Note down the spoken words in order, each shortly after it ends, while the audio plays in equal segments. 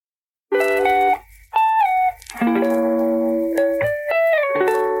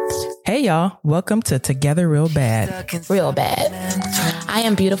Hey y'all, welcome to Together Real Bad. Real bad. I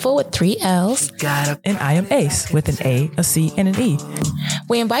am beautiful with 3 L's. And I am Ace with an A, a C, and an E.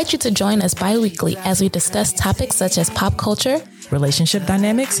 We invite you to join us bi-weekly as we discuss topics such as pop culture, relationship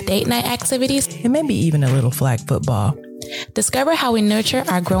dynamics, date night activities, and maybe even a little flag football. Discover how we nurture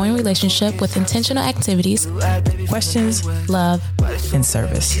our growing relationship with intentional activities, questions, love, and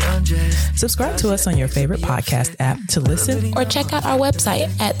service. Subscribe to us on your favorite podcast app to listen or check out our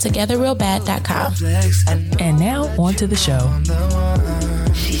website at togetherrealbad.com. And now on to the show.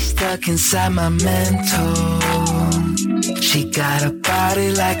 She's stuck inside my mental. She got a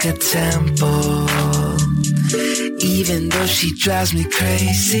body like a temple. Even though she drives me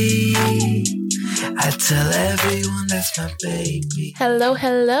crazy, I tell everyone that's my baby. Hello.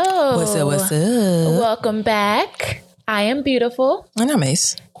 What's up? Welcome back. I am beautiful. And I'm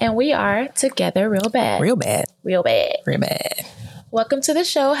Ace. And we are Together Real Bad. Real bad. Welcome to the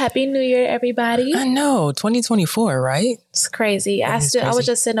show. Happy New Year, everybody. I know, 2024, right? It's crazy. I was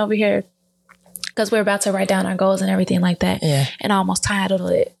just sitting over here because we're about to write down our goals and everything like that. Yeah. And I almost titled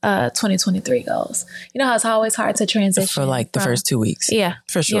it 2023 goals. You know how it's always hard to transition. For like the first 2 weeks. Yeah.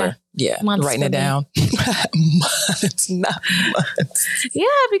 For sure. Yeah. Months writing it down. Months, not months. Yeah,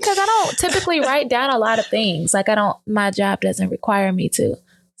 because I don't typically write down a lot of things. Like my job doesn't require me to.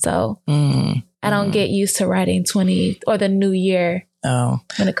 So I don't get used to writing 20 or the new year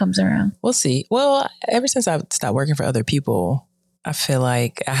when it comes around. We'll see. Well, ever since I stopped working for other people, I feel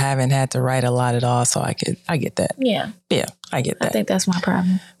like I haven't had to write a lot at all. So I get that. Yeah. Yeah, I get that. I think that's my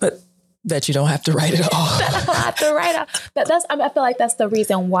problem. But that you don't have to write at all. I don't have to write. I feel like that's the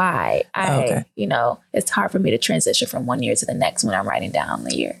reason why it's hard for me to transition from one year to the next when I'm writing down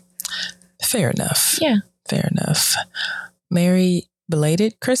the year. Fair enough. Yeah. Fair enough. Merry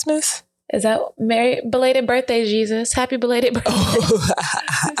belated Christmas? Is that Merry belated birthday, Jesus? Happy belated birthday.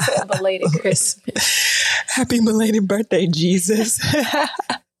 Belated Christmas. Happy belated birthday, Jesus.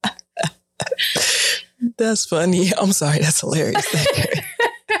 That's funny. I'm sorry. That's hilarious.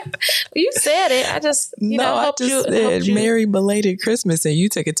 You said it. I just, I said Merry belated Christmas, and you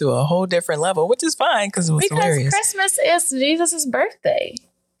took it to a whole different level, which is fine because it was hilarious. Christmas is Jesus' birthday.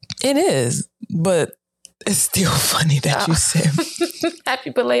 It is, but it's still funny that you said happy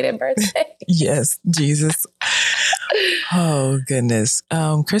belated birthday. Yes, Jesus. Oh, goodness.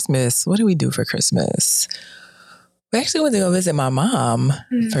 Christmas. What do we do for Christmas? We actually went to go visit my mom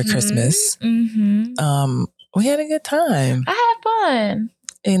for Christmas. Mm-hmm. We had a good time. I had fun.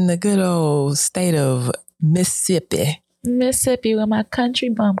 In the good old state of Mississippi. Mississippi with my country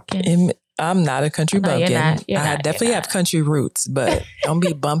bumpkin. I'm not a country bumpkin. I definitely have country roots, but don't be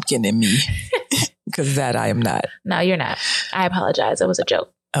bumpkining me. Because that I am not. No, you're not. I apologize. It was a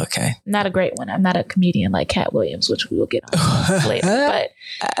joke. Okay. Not a great one. I'm not a comedian like Cat Williams, which we will get on later. But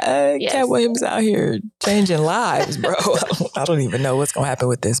yes. Cat Williams out here changing lives, bro. I don't even know what's gonna happen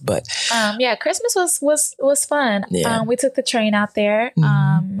with this, but Christmas was fun. Yeah. We took the train out there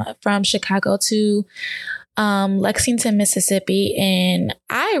from Chicago to Lexington, Mississippi, and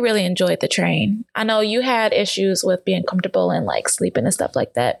I really enjoyed the train. I know you had issues with being comfortable and like sleeping and stuff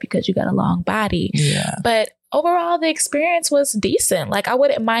like that because you got a long body. Yeah. But overall, the experience was decent. Like I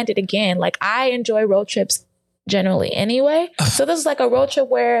wouldn't mind it again. Like I enjoy road trips generally anyway. So this is like a road trip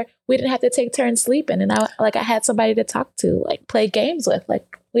where we didn't have to take turns sleeping, and I had somebody to talk to, like play games with,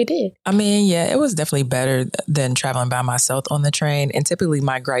 like we did. I mean, yeah, it was definitely better than traveling by myself on the train. And typically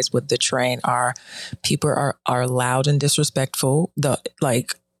my gripes with the train are people are loud and disrespectful.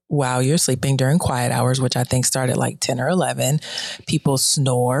 While you're sleeping during quiet hours, which I think started like 10 or 11, people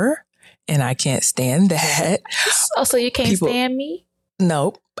snore. And I can't stand that. Oh, so you can't stand me?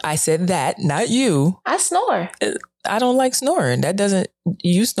 Nope. I said that, not you. I snore. I don't like snoring.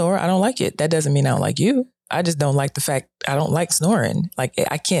 You snore. I don't like it. That doesn't mean I don't like you. I just don't like the fact I don't like snoring. Like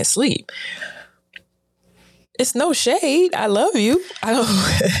I can't sleep. It's no shade. I love you.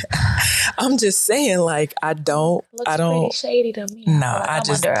 I'm just saying, like, Looks pretty shady to me. Nah, I'm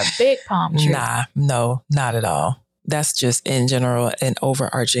under a big palm tree. No, not at all. That's just in general an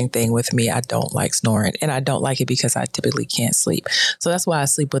overarching thing with me. I don't like snoring, and I don't like it because I typically can't sleep. So that's why I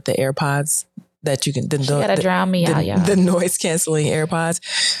sleep with the AirPods that you can. You gotta drown me out, y'all. The noise canceling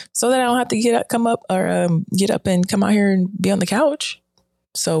AirPods, so that I don't have to get up and come out here and be on the couch.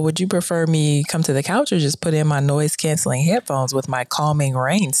 So would you prefer me come to the couch or just put in my noise canceling headphones with my calming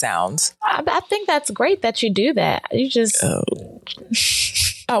rain sounds? I think that's great that you do that. You just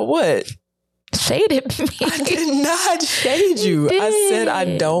I would. Shaded me. I did not shade you. I said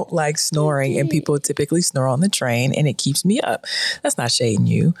I don't like snoring, and people typically snore on the train, and it keeps me up. That's not shading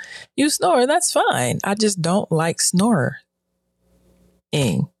you. You snore, that's fine. I just don't like snoring.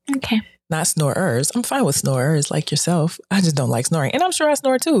 Okay. Not snorers. I'm fine with snorers like yourself. I just don't like snoring. And I'm sure I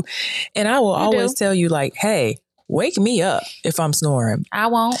snore too. And I will always tell you like, hey, wake me up if I'm snoring. I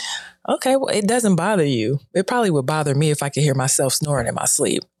won't. Okay, well, it doesn't bother you. It probably would bother me if I could hear myself snoring in my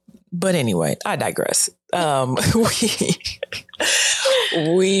sleep. But anyway, I digress. So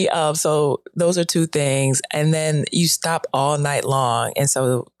those are two things. And then you stop all night long. And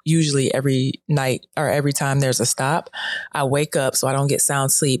so usually every night or every time there's a stop, I wake up so I don't get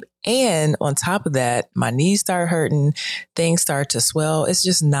sound sleep. And on top of that, my knees start hurting, things start to swell. It's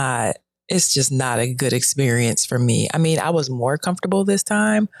just not a good experience for me. I mean, I was more comfortable this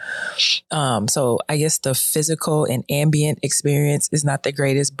time. So I guess the physical and ambient experience is not the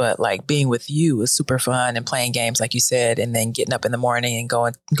greatest, but like being with you was super fun and playing games, like you said, and then getting up in the morning and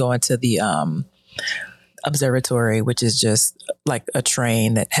going to the observatory, which is just like a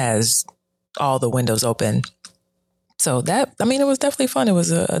train that has all the windows open. So it was definitely fun. It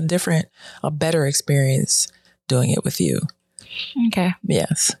was a better experience doing it with you. Okay.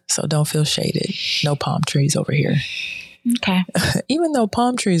 Yes. So don't feel shaded. No palm trees over here. Okay. Even though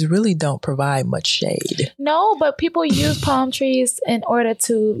palm trees really don't provide much shade. No, but people use palm trees in order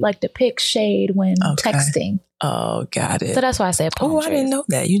to like depict shade when texting. Oh, got it. So that's why I said palm trees. I didn't know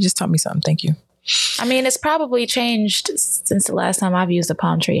that. You just taught me something. Thank you. I mean, it's probably changed since the last time I've used a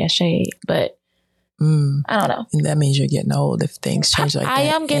palm tree as shade, but I don't know. And that means you're getting old if things change like that. I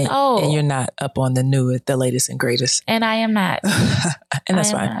am getting old. And you're not up on the latest and greatest. And I am not. And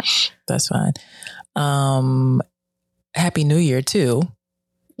that's fine. Not. That's fine. Happy New Year too.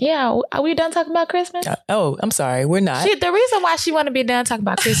 Yeah. Are we done talking about Christmas? I'm sorry. We're not. The reason why she want to be done talking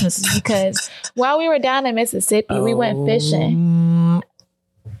about Christmas is because while we were down in Mississippi, we went fishing.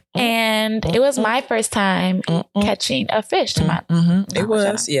 And it was my first time catching a fish. It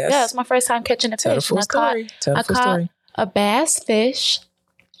was, yes. Yeah, it was my first time catching a fish. I caught a bass fish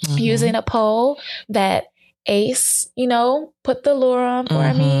using a pole that Ace, put the lure on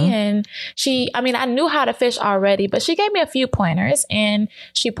for me. And I knew how to fish already, but she gave me a few pointers and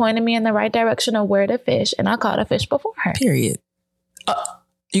she pointed me in the right direction of where to fish. And I caught a fish before her. Period.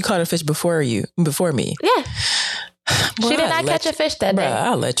 You caught a fish before me? Yeah. She did not catch a fish that day.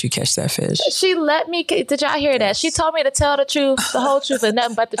 I'll let you catch that fish. She let me. Did y'all hear that? She told me to tell the truth, the whole truth, and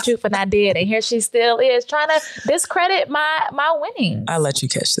nothing but the truth, and I did. And here she still is trying to discredit my winnings. I'll let you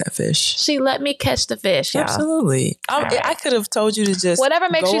catch that fish. She let me catch the fish, y'all. Absolutely. I could have told you to just whatever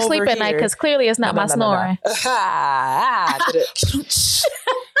makes you sleep at night, because clearly it's not my snoring.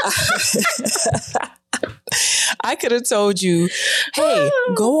 I could have told you, hey,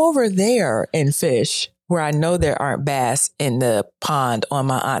 go over there and fish, where I know there aren't bass in the pond on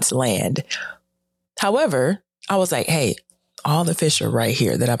my aunt's land. However, I was like, hey, all the fish are right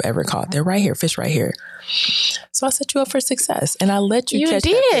here that I've ever caught. They're right here, fish right here. So I set you up for success and I let you catch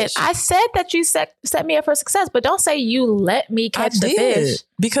that fish. I said that you set me up for success, but don't say you let me catch the fish.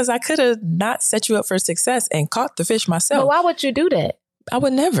 Because I could have not set you up for success and caught the fish myself. But why would you do that? I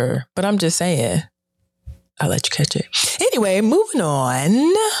would never, but I'm just saying, I'll let you catch it. Anyway, moving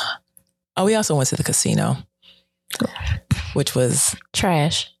on. Oh, we also went to the casino, which was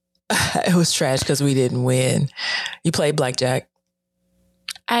trash. It was trash because we didn't win. You played blackjack.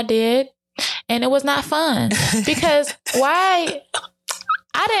 I did. And it was not fun because why?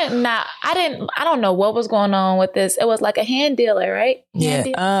 I don't know what was going on with this. It was like a hand dealer, right?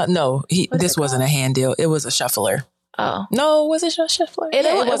 No, this wasn't a hand deal. It was a shuffler. Oh. No, was it a shuffler? It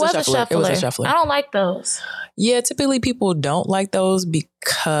was a shuffler. It was a shuffler. I don't like those. Yeah, typically people don't like those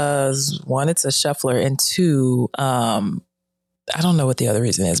because one, it's a shuffler, and two, I don't know what the other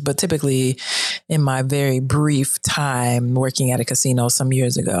reason is, but typically in my very brief time working at a casino some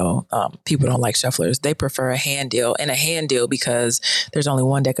years ago, people don't like shufflers. They prefer a hand deal, and a hand deal because there's only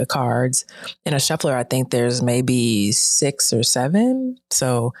one deck of cards. In a shuffler, I think there's maybe 6 or 7.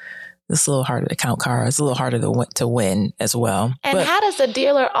 So it's a little harder to count cards. It's a little harder to win as well. And how does the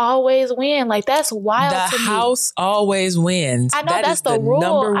dealer always win? Like, that's wild to me. The house always wins. I know that's the rule.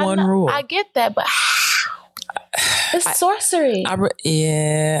 Number one rule. I get that, but it's sorcery.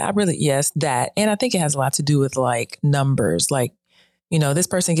 Yes, that. And I think it has a lot to do with like numbers. Like, this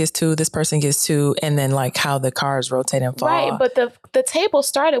person gets 2, this person gets 2, and then like how the cards rotate and fall. Right, but the table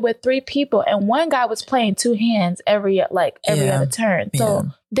started with 3 people, and one guy was playing 2 hands every other turn.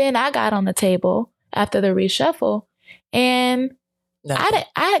 So then I got on the table after the reshuffle, and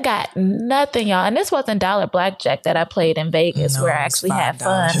I got nothing, y'all. And this wasn't dollar blackjack that I played in Vegas where I actually had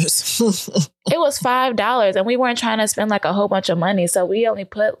fun. It was $5, and we weren't trying to spend like a whole bunch of money. So we only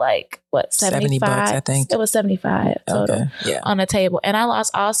put like, what, 75? $70, I think. It was 75 total on the table. And I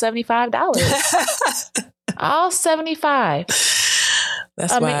lost all $75. All 75.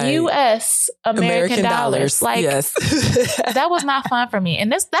 That's why U.S. American dollars. Like, yes. that was not fun for me.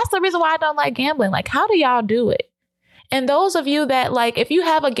 And that's the reason why I don't like gambling. Like, how do y'all do it? And those of you that, like, if you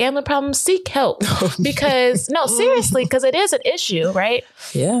have a gambling problem, seek help. Because, no, seriously, because it is an issue, right?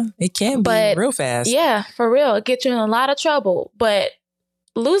 Yeah, it can be real fast. Yeah, for real. It gets you in a lot of trouble. But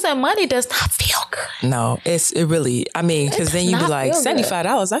losing money does not feel good. No, it really, I mean, because then you'd be like,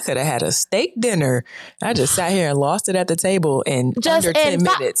 $75, I could have had a steak dinner. I just sat here and lost it at the table in under 10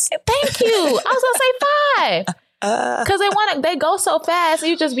 minutes. Thank you. I was going to say 5. Because they go so fast.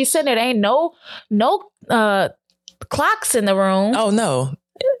 You just be sitting there. There ain't no clocks in the room. Oh, no.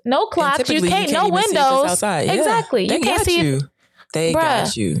 No clocks. You can't no windows. Outside. Yeah. Exactly. They you can't see you. They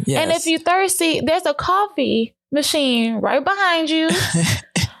got you. Yes. And if you thirsty, there's a coffee machine right behind you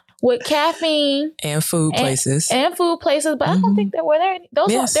with caffeine and food places. But I don't think there were there.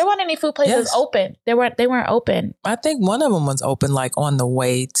 There weren't any food places open. They weren't open. I think one of them was open, like on the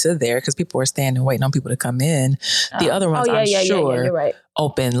way to there, because people were standing waiting on people to come in. The other ones, I'm sure, you're right,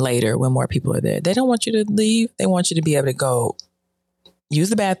 open later when more people are there. They don't want you to leave. They want you to be able to go use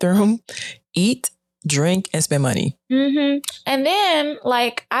the bathroom, eat, drink, and spend money. Mm-hmm. And then,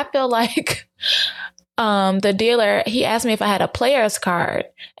 like, I feel like the dealer, he asked me if I had a player's card.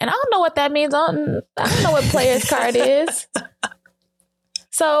 And I don't know what that means. I don't know what player's card is.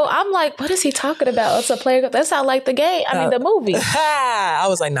 So I'm like, what is he talking about? It's a player card. That sounds like the game. I mean, the movie. I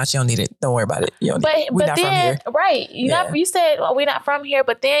was like, no, she don't need it. Don't worry about it. You don't need it. We're not from here. Right. You said, well, we're not from here.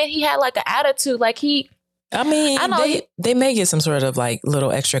 But then he had like an attitude. Like I mean, they may get some sort of like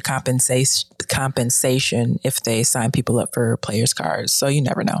little extra compensation if they sign people up for players' cards. So you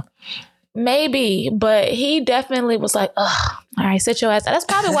never know. Maybe, but he definitely was like, "Ugh, all right, sit your ass down." That's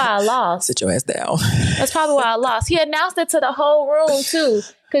probably why I lost. Sit your ass down. That's probably why I lost. He announced it to the whole room too,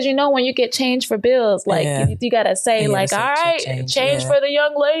 because when you get change for bills, like you gotta say like, "All right, change for the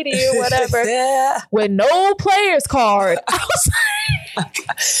young lady" or whatever, with no players card.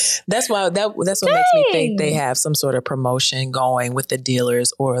 That's what makes me think they have some sort of promotion going with the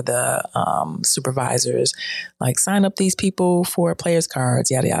dealers or the supervisors, like sign up these people for players cards,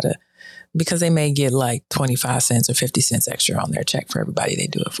 yada yada. Because they may get like 25 cents or 50 cents extra on their check for everybody they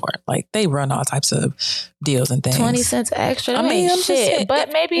do it for. Like they run all types of deals and things. 20 cents extra. I mean, shit,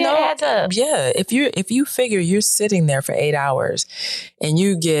 but maybe it adds up. Yeah. If you figure you're sitting there for 8 hours and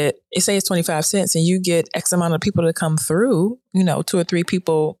you get, say it's 25 cents and you get X amount of people to come through, 2 or 3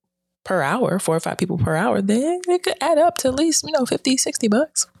 people per hour, 4 or 5 people per hour, then it could add up to at least,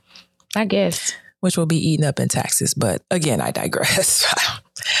 $50-$60. I guess. Which will be eaten up in taxes. But again, I digress.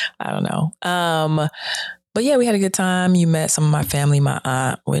 I don't know. But yeah, we had a good time. You met some of my family, my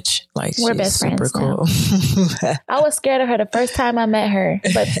aunt, which we're she's best super cool. I was scared of her the first time I met her.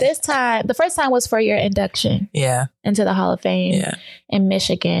 But the first time was for your induction. Yeah. Into the Hall of Fame in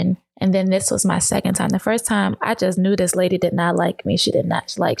Michigan. And then this was my second time. The first time I just knew this lady did not like me. She did not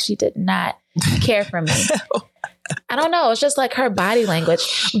care for me. I don't know. It's just like her body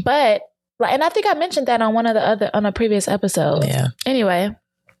language. But and I think I mentioned that on a previous episode. Yeah. Anyway,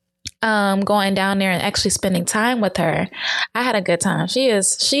 going down there and actually spending time with her, I had a good time.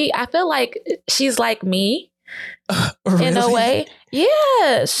 I feel like she's like me really? In a way.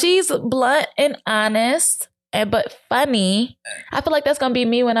 Yeah. She's blunt and honest, but funny. I feel like that's going to be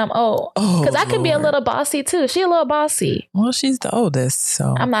me when I'm old. Because I could be a little bossy too. She a little bossy. Well, she's the oldest,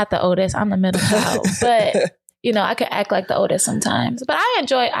 so. I'm not the oldest. I'm the middle child. But I could act like the oldest sometimes. But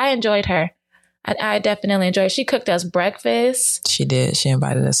I enjoyed her. I definitely enjoyed it. She cooked us breakfast. She did. She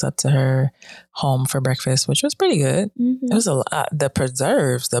invited us up to her home for breakfast, which was pretty good. Mm-hmm. It was a lot.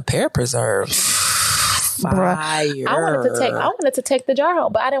 The pear preserves. Fire. I wanted to take the jar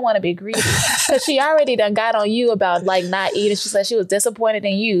home, but I didn't want to be greedy because she already done got on you about like not eating. She said she was disappointed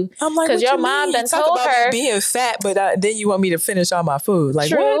in you. I'm like, because your mom done told her being fat, but then you want me to finish all my food.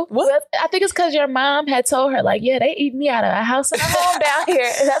 Like, true. What? I think it's because your mom had told her like, yeah, they eat me out of a house and a home down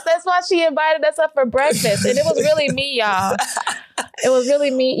here. And that's why she invited us up for breakfast, and it was really me, y'all. It was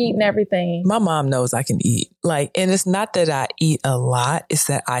really me eating everything. My mom knows I can eat. And it's not that I eat a lot, it's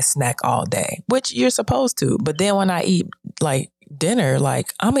that I snack all day, which you're supposed to. But then when I eat dinner, I'm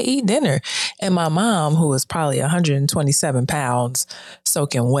gonna eat dinner. And my mom, who is probably 127 pounds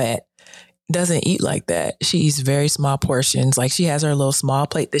soaking wet, doesn't eat like that. She eats very small portions. She has her little small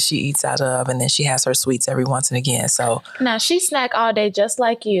plate that she eats out of, and then she has her sweets every once and again. So now she snack all day just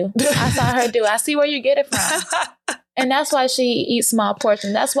like you. I saw her do. I see where you get it from. And that's why she eats small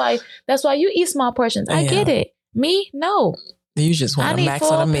portions. That's why you eat small portions. I get it. Me, no. You just want to max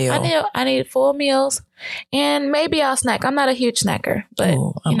on a meal. I need full meals, and maybe I'll snack. I'm not a huge snacker, but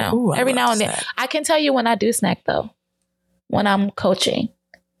every now and then. I can tell you when I do snack though, when I'm coaching.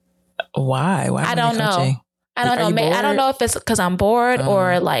 Why? Why? I don't know. I don't know. I don't know if it's because I'm bored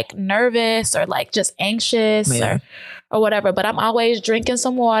or like nervous or like just anxious or whatever. But I'm always drinking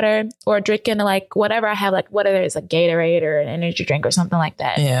some water or drinking like whatever I have, like whether it's a Gatorade or an energy drink or something like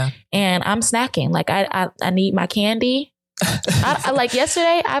that. Yeah. And I'm snacking. Like I need my candy. I like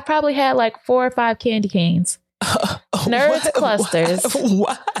yesterday, I probably had like 4 or 5 candy canes. Nerds clusters.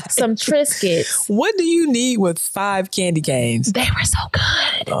 Why? Some Triscuits. What do you need with 5 candy canes? They were so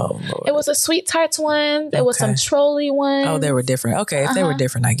good. Oh, Lord. It was a Sweet Tarts one. There was some trolley ones. Oh, they were different. Okay, if they were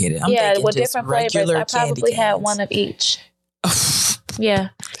different, I get it. I'm thinking with just different regular flavors. I probably had one of each. Yeah,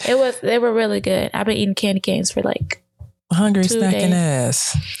 they were really good. I've been eating candy canes for like hungry 2 snacking days.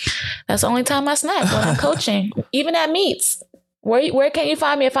 ass. That's the only time I snack when I'm coaching. Even at meets. Where can you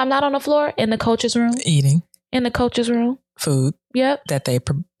find me if I'm not on the floor? In the coach's room. Eating. In the coach's room. Food. Yep. That they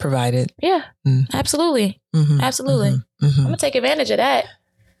provided. Yeah. Absolutely. Absolutely. I'm gonna take advantage of that.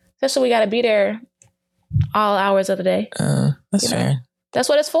 Especially we got to be there all hours of the day. That's fair. That's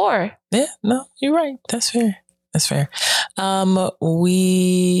what it's for. Yeah. No, you're right. That's fair. That's fair.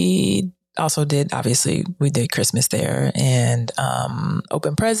 We also did, obviously, we did Christmas there and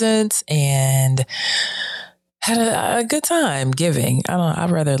open presents and had a good time giving.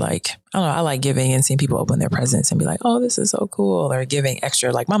 I like giving and seeing people open their presents and be like, oh, this is so cool. Or giving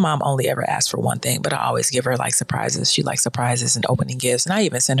extra. Like my mom only ever asked for one thing, but I always give her like surprises. She likes surprises and opening gifts. And I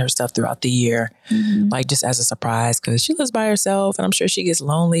even send her stuff throughout the year, like just as a surprise because she lives by herself and I'm sure she gets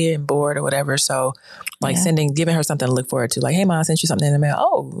lonely and bored or whatever. So like giving her something to look forward to. Like, hey, Mom, I sent you something in the mail.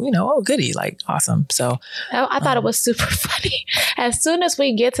 Oh, goody. Like, awesome. So I thought it was super funny. As soon as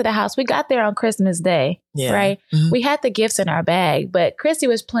we get to the house, we got there on Christmas Day. Yeah. Right. We had the gifts in our bag, but Chrissy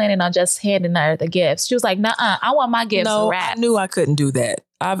was planning on just handing her the gifts. She was like, nuh-uh, I want my gifts wrapped. I knew I couldn't do that.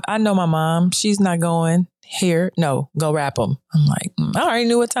 I know my mom. She's not going here. No, go wrap them. I'm like, I already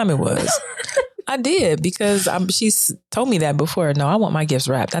knew what time it was. I did because she's told me that before. No, I want my gifts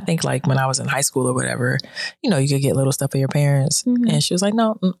wrapped. I think like when I was in high school or whatever, you could get little stuff for your parents. And she was like,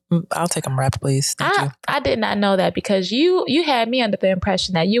 no, I'll take them wrapped, please. Thank you. I did not know that because you had me under the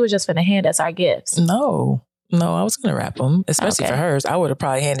impression that you were just going to hand us our gifts. No, I was going to wrap them, especially for hers. I would have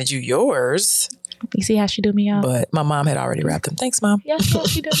probably handed you yours. You see how she do me out? But my mom had already wrapped them. Thanks, Mom. Yeah,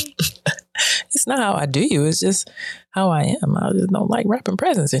 she do me. It's not how I do you. It's just how I am. I just don't like wrapping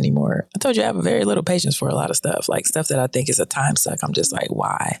presents anymore. I told you I have very little patience for a lot of stuff. Like stuff that I think is a time suck. I'm just like,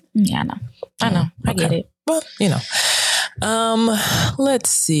 why? Yeah, I know. I get it. Well, let's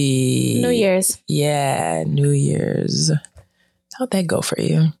see. New Year's. Yeah, New Year's. How'd that go for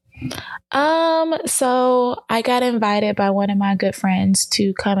you? So I got invited by one of my good friends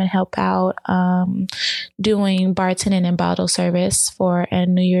to come and help out, doing bartending and bottle service for a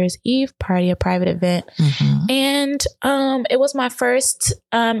New Year's Eve party, a private event. And, it was my first,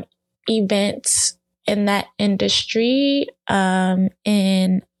 event in that industry,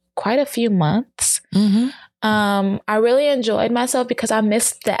 in quite a few months. I really enjoyed myself because I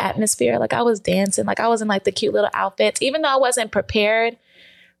missed the atmosphere. Like I was dancing, like I was in like the cute little outfits, even though I wasn't prepared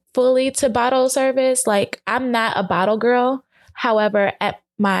fully to bottle service. Like I'm not a bottle girl. However, at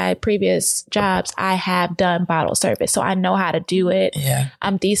my previous jobs, I have done bottle service. So I know how to do it. Yeah.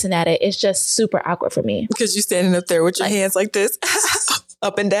 I'm decent at it. It's just super awkward for me. Because you're standing up there with your hands like this,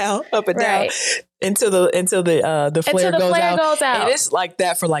 up and down, down. Until the flare goes out. And it's like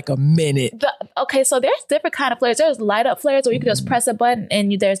that for like a minute. So there's different kind of flares. There's light up flares where you can just press a button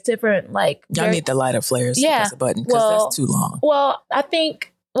and there's different like... Y'all need the light up flares to press a button because that's too long. Well, I think...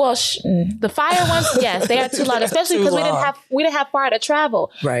 the fire ones, yes, they are too long, especially because we didn't have far to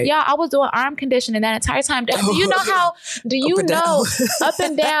travel. Right. Yeah, I was doing arm conditioning that entire time. Do you know up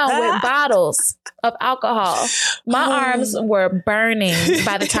and down with bottles of alcohol? My arms were burning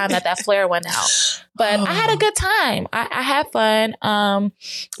by the time that flare went out. But I had a good time. I had fun.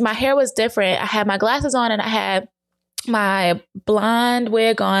 My hair was different. I had my glasses on and I had my blonde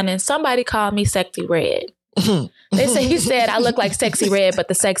wig on, and somebody called me Sexy Red. He said I look like Sexy Red, but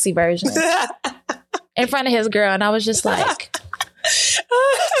the sexy version, in front of his girl, and I was just like,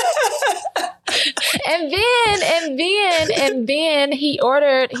 and then he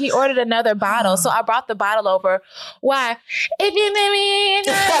ordered another bottle, so I brought the bottle over. Why? If you made me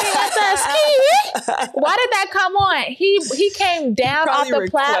why did that come on? He came down off the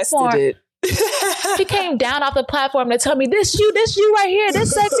platform. He came down off the platform to tell me, this you right here,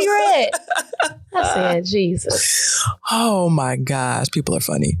 this Sexy Red. I said, Jesus. Oh my gosh, people are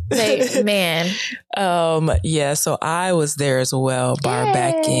funny. Man. Yeah, so I was there as well, bar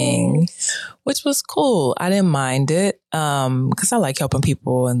backing, which was cool. I didn't mind it because I like helping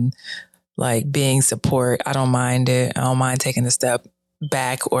people and like being support. I don't mind it. I don't mind taking a step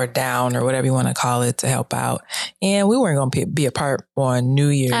back or down or whatever you want to call it to help out. And we weren't going to be apart on New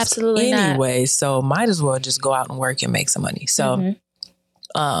Year's Absolutely anyway. So might as well just go out and work and make some money. So,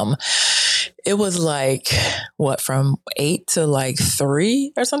 it was like what, from 8 to like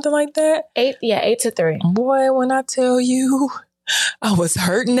 3 or something like that. 8 to 3. Boy, when I tell you, I was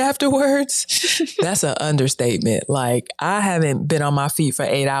hurting afterwards. That's an understatement. Like, I haven't been on my feet for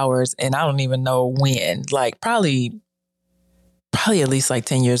 8 hours and I don't even know when. Like, probably at least like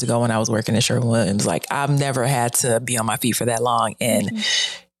 10 years ago when I was working at Sherwin-Williams. Like, I've never had to be on my feet for that long. And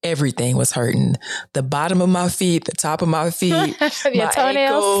everything was hurting. The bottom of my feet, the top of my feet, Your my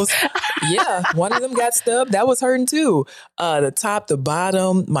toenails. ankles. Yeah, one of them got stubbed. That was hurting too. The top, the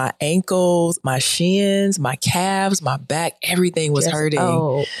bottom, my ankles, my shins, my calves, my back, everything was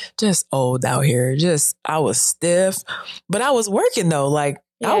hurting. Just old out here. I was stiff. But I was working though. Like,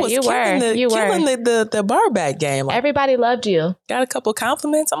 I was killing the bar back game. Like, everybody loved you. Got a couple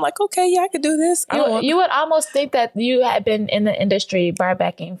compliments. I'm like, okay, yeah, I could do this. You would almost think that you had been in the industry bar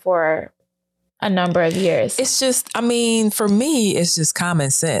backing for a number of years. It's just, I mean, for me, it's just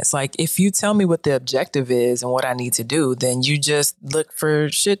common sense. Like, if you tell me what the objective is and what I need to do, then you just look for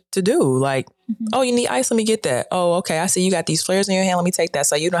shit to do. Like, oh, you need ice? Let me get that. Oh, okay. I see you got these flares in your hand. Let me take that.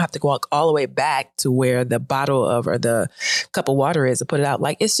 So you don't have to walk all the way back to where the bottle of or the cup of water is to put it out.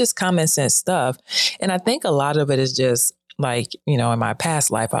 Like, it's just common sense stuff. And I think a lot of it is just like, you know, in my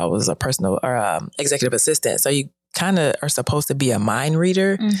past life, I was a personal or executive assistant. So you kind of are supposed to be a mind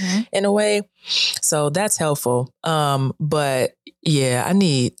reader in a way. So that's helpful. But yeah, I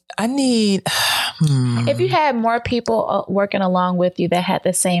need if you had more people working along with you that had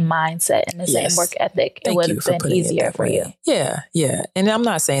the same mindset and the same work ethic, it would have been easier for you. Yeah. Yeah. And I'm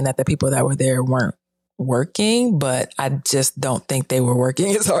not saying that the people that were there weren't working, but I just don't think they were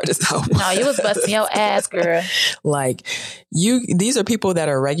working as hard as I was. No, you was busting your ass, girl. Like, these are people that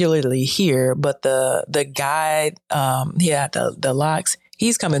are regularly here, but the guy, the locks,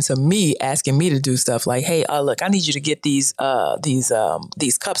 he's coming to me asking me to do stuff like, hey, look, I need you to get these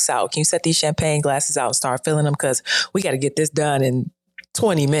cups out. Can you set these champagne glasses out and start filling them? Because we got to get this done in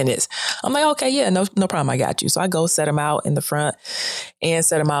 20 minutes. I'm like, okay, yeah, no problem. I got you. So I go set them out in the front and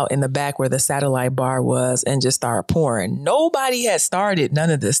set them out in the back where the satellite bar was and just start pouring. Nobody had started none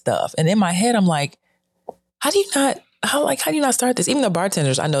of this stuff. And in my head, I'm like, how do you not start this? Even the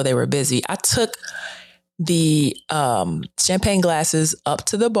bartenders, I know they were busy. I took the champagne glasses up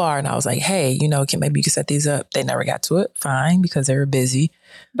to the bar and I was like, hey, maybe you can set these up. They never got to it. Fine, because they were busy.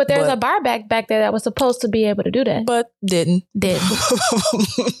 But there's a bar back there that was supposed to be able to do that. But didn't.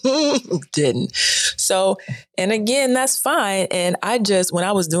 Didn't. So, and again, that's fine. And when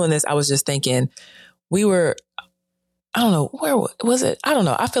I was doing this, I was just thinking I don't know, where was it? I don't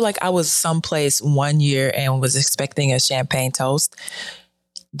know. I feel like I was someplace one year and was expecting a champagne toast.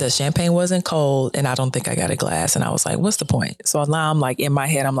 The champagne wasn't cold and I don't think I got a glass. And I was like, what's the point? So now I'm like, in my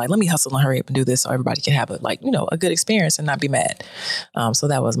head, I'm like, let me hustle and hurry up and do this so everybody can have a good experience and not be mad. So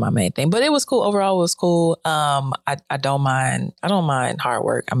that was my main thing, but it was cool. Overall, it was cool. I don't mind hard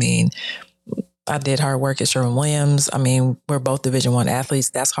work. I mean, I did hard work at Sherwin-Williams. I mean, we're both Division I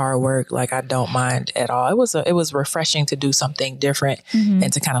athletes. That's hard work. Like, I don't mind at all. It was refreshing to do something different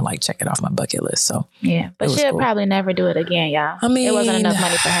and to kind of like check it off my bucket list. So yeah, but she'll probably never do it again, y'all. I mean, it wasn't enough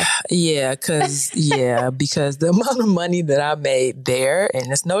money for her. Yeah, because the amount of money that I made there,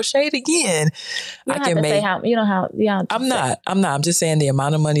 and it's no shade again. You don't have to say how. You know how. Yeah, I'm not. I'm just saying the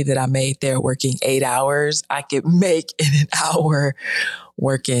amount of money that I made there working 8 hours, I could make in an hour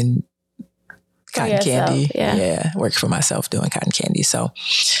working cotton candy. Yeah. Work for myself doing cotton candy. So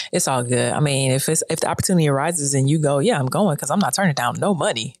it's all good. I mean, if the opportunity arises and you go, yeah, I'm going, because I'm not turning down no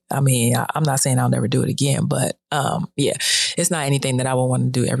money. I mean, I'm not saying I'll never do it again, but yeah, it's not anything that I would want to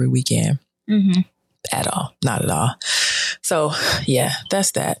do every weekend at all. Not at all. So yeah,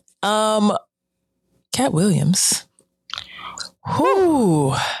 that's that. Cat Williams.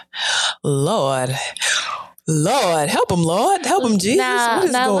 Whoo, Lord, help him, Lord. Help him, Jesus. What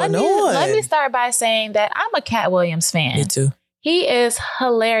is going on? Let me start by saying that I'm a Cat Williams fan. Me too. He is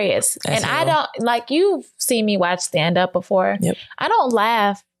hilarious. I don't, like, you've seen me watch stand-up before. Yep. I don't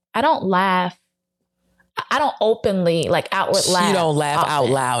laugh. I don't openly, like, outward laugh. You don't laugh out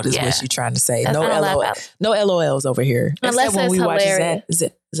loud is what you're trying to say. No LOLs over here. Unless it's hilarious.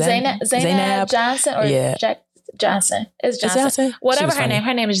 Zainab Johnson or Jack Johnson. It's Johnson. Whatever her name.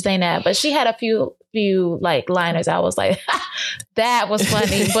 Her name is Zainab. But she had a few like liners. I was like, that was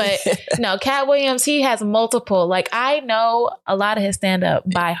funny. But no, Cat Williams, he has multiple. Like, I know a lot of his stand up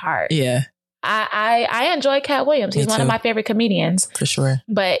by heart. Yeah. I enjoy Cat Williams. He's one of my favorite comedians. For sure.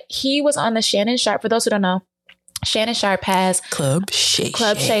 But he was on the Shannon Sharpe. For those who don't know, Shannon Sharpe has Club Shay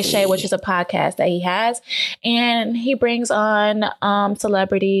Shay, which is a podcast that he has. And he brings on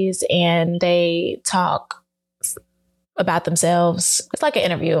celebrities and they talk about themselves. It's like an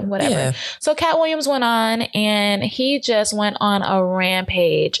interview, whatever. Yeah. So Cat Williams went on and he just went on a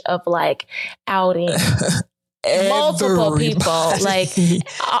rampage of like outing multiple people. Like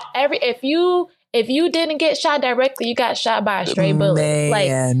if you didn't get shot directly, you got shot by a stray bullet.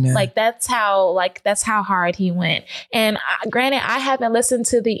 Like that's how hard he went. And granted, I haven't listened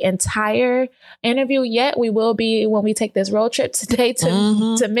to the entire interview yet. We will be when we take this road trip today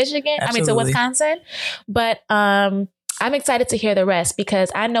to Michigan. Absolutely. I mean to Wisconsin. But I'm excited to hear the rest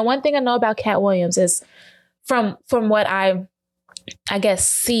because I know one thing I know about Cat Williams is from what I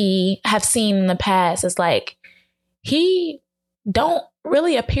guess have seen in the past is like he don't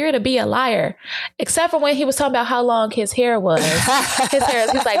really appear to be a liar, except for when he was talking about how long his hair was.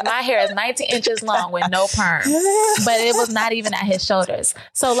 He's like, my hair is 19 inches long with no perm, but it was not even at his shoulders.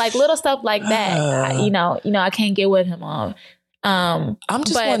 So like little stuff like that, I can't get with him on. I'm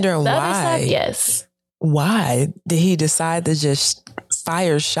just wondering why. Stuff, yes. Why did he decide to just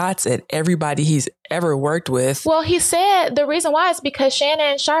fire shots at everybody he's ever worked with? Well, he said the reason why is because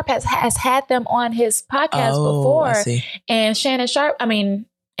Shannon Sharpe has had them on his podcast before. I see. And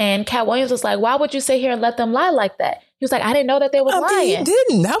and Cat Williams was like, why would you sit here and let them lie like that? He was like, I didn't know that they was lying. He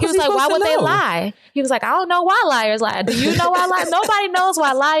didn't. He was like, why would they lie? He was like, I don't know why liars lie. Do you know why liars? Nobody knows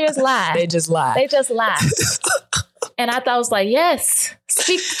why liars lie. They just lie. And I thought I was like, yes,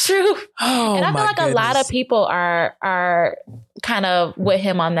 speak the truth. And I feel like a lot of people are kind of with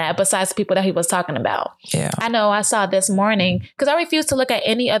him on that, besides the people that he was talking about. Yeah. I know I saw this morning, because I refuse to look at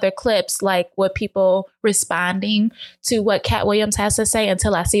any other clips, like with people responding to what Cat Williams has to say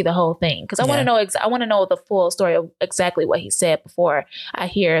until I see the whole thing. Because I want to know, I want to know the full story of exactly what he said before I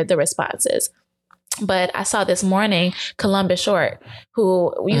hear the responses. But I saw this morning Columbus Short,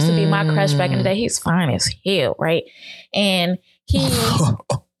 who used to be my crush back in the day. He's fine as hell, right? And he,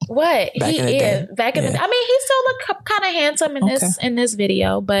 what back he is back in the day. I mean, he still looked kind of handsome in this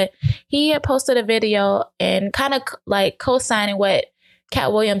video, but he had posted a video and kind of like co-signing what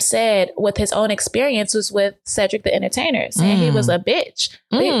Cat Williams said with his own experiences with Cedric the Entertainer, saying he was a bitch.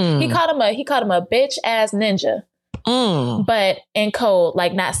 He called him a bitch ass ninja. But in code,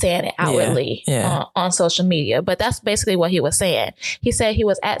 like not saying it outwardly on social media. But that's basically what he was saying. He said he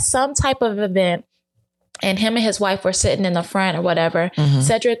was at some type of event and him and his wife were sitting in the front or whatever.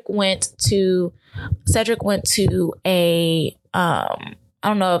 Cedric went to a, I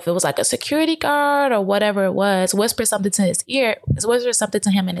don't know if it was like a security guard or whatever it was, whispered something to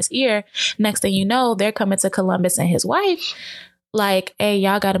him in his ear. Next thing you know, they're coming to Columbus and his wife. Like, hey,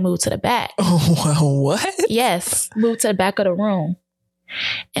 y'all got to move to the back. What? Yes, move to the back of the room.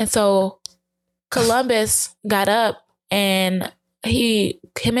 And so Columbus got up and him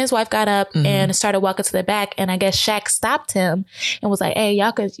and his wife got up and started walking to the back. And I guess Shaq stopped him and was like, hey,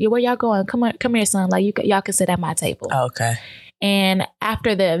 where y'all going? Come here, son. Like, y'all can sit at my table. Okay. And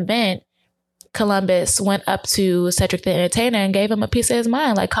after the event, Columbus went up to Cedric the Entertainer and gave him a piece of his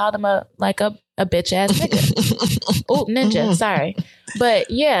mind, like called him a bitch ass nigga. Oh, ninja, sorry. But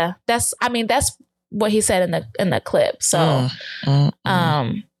yeah, that's what he said in the clip. So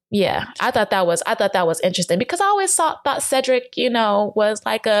yeah, I thought that was interesting because I always thought Cedric, was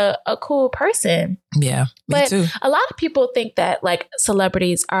like a cool person. Yeah, me too. A lot of people think that like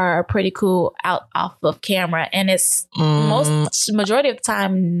celebrities are pretty cool off of camera, and it's majority of the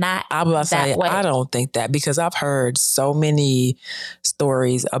time not. I was that way. I don't think that because I've heard so many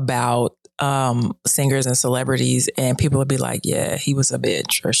stories about singers and celebrities, and people would be like, yeah, he was a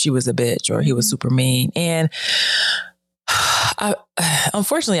bitch or she was a bitch or he was super mean. And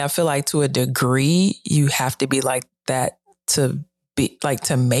unfortunately, I feel like to a degree, you have to be like that to be like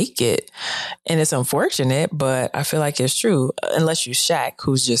to make it. And it's unfortunate, but I feel like it's true. Unless you Shaq,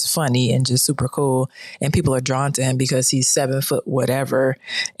 who's just funny and just super cool. And people are drawn to him because he's 7 foot whatever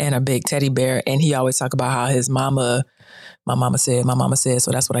and a big teddy bear. And he always talk about how his my mama said,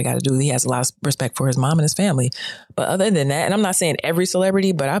 so that's what I got to do. He has a lot of respect for his mom and his family. But other than that, and I'm not saying every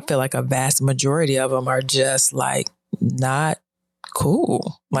celebrity, but I feel like a vast majority of them are just like not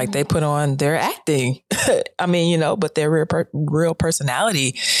cool. Like they put on their acting. I mean, but their real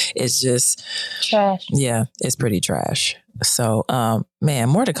personality is just trash. Yeah, it's pretty trash. So, man,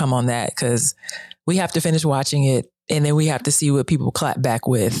 more to come on that because we have to finish watching it and then we have to see what people clap back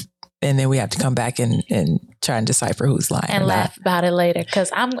with. And then we have to come back and try and decipher who's lying and laugh about it later, because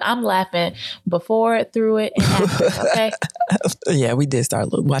I'm laughing before, through it, and after. Okay. Yeah, we did start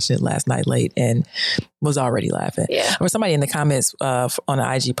watching it last night late and was already laughing. Yeah. Or somebody in the comments on an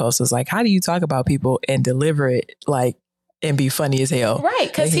IG post was like, "How do you talk about people and deliver it like and be funny as hell?" Right,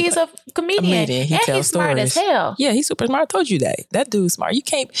 because he's a comedian. He and tells he's smart stories. as hell. Yeah, he's super smart. I told you that. That dude's smart. You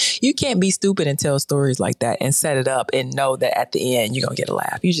can't be stupid and tell stories like that and set it up and know that at the end you're gonna get a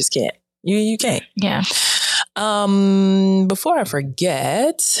laugh. You just can't. You can't. Yeah. Before I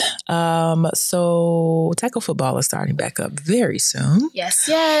forget, so tackle football is starting back up very soon.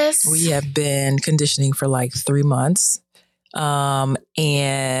 Yes. We have been conditioning for like 3 months.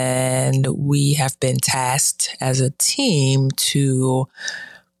 And we have been tasked as a team to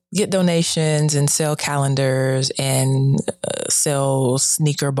get donations and sell calendars and sell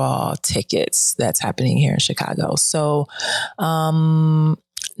sneaker ball tickets. That's happening here in Chicago. So,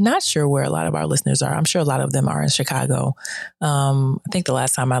 not sure where a lot of our listeners are. I'm sure a lot of them are in Chicago. I think the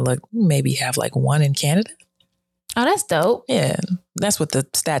last time I looked, maybe have like one in Canada. Oh, that's dope. Yeah, that's what the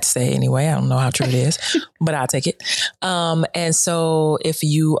stats say anyway. I don't know how true it is, but I'll take it. And so if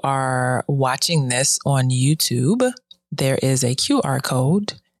you are watching this on YouTube, there is a QR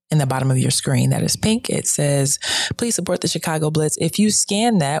code in the bottom of your screen that is pink. It says, "Please support the Chicago Blitz." If you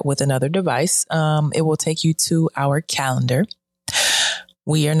scan that with another device, it will take you to our calendar.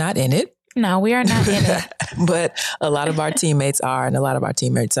 We are not in it. No, we are not in it. But a lot of our teammates are, and a lot of our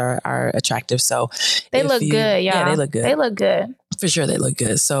teammates are attractive. So They look good, y'all. Yeah, they look good. They look good. For sure, they look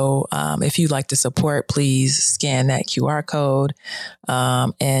good. So if you'd like to support, please scan that QR code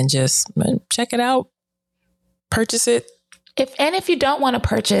and just check it out. Purchase it. If you don't want to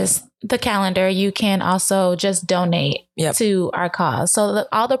purchase the calendar, you can also just donate to our cause. So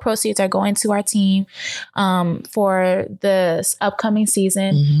all the proceeds are going to our team for this upcoming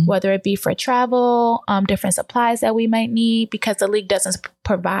season, whether it be for travel, different supplies that we might need, because the league doesn't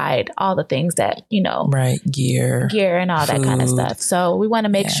provide all the things that, right, gear and all that kind of stuff. So we want to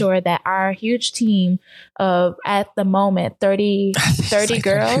make sure that our huge team of, at the moment, 30 like people,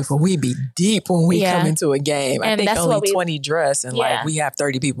 girls. we be deep when we come into a game. And I think that's only 20 dress and like we have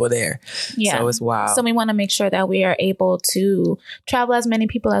 30 people there. Yeah. So it's wild. So we want to make sure that we are able to travel as many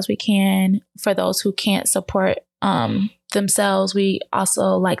people as we can. For those who can't support themselves, we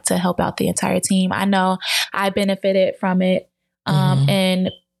also like to help out the entire team. I know I benefited from it in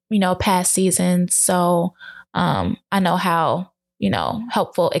past seasons. So I know how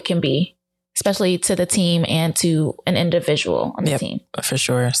helpful it can be, especially to the team and to an individual on the team. For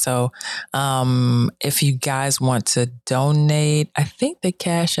sure. So if you guys want to donate, I think the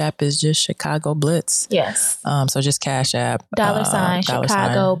Cash App is just Chicago Blitz. Yes. So just Cash App. $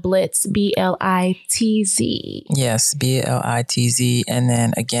 Chicago Blitz, BLITZ. Yes, BLITZ. And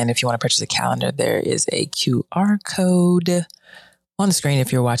then again, if you want to purchase a calendar, there is a QR code on the screen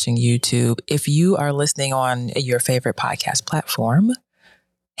if you're watching YouTube. If you are listening on your favorite podcast platform,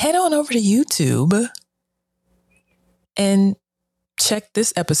 head on over to YouTube and check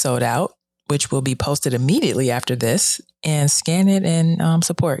this episode out, which will be posted immediately after this, and scan it and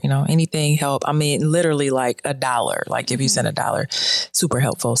support. Anything help. I mean, literally like $1. Like if you send $1, super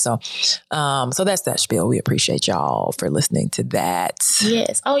helpful. So that's that spiel. We appreciate y'all for listening to that.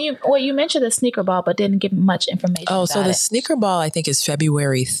 Yes. Oh, you mentioned the sneaker ball, but didn't give much information. Oh, so the sneaker ball I think is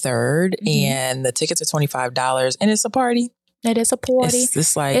February 3rd, and the tickets are $25, and it's a party. It is a party.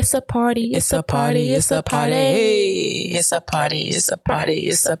 It's like it's a party. It's a party. It's a party. It's a party. It's a party.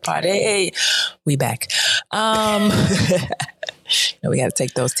 It's a party. We back. We got to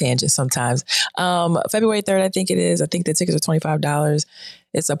take those tangents sometimes. February 3rd, I think it is. I think the tickets are $25.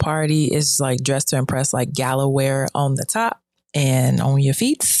 It's a party. It's like dress to impress, like gala wear on the top and on your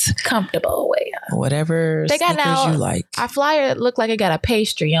feet. Comfortable wear. Whatever sneakers you like. Our flyer looked like it got a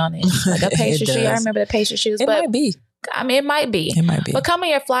pastry on it. Like a pastry shoe. I remember the pastry shoes. It might be. I mean, it might be. But come in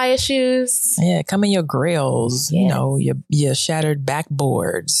your flyer shoes. Yeah, come in your grails, your shattered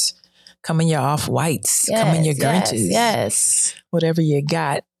backboards. Come in your off-whites. Come in your Grinches. Yes. Whatever you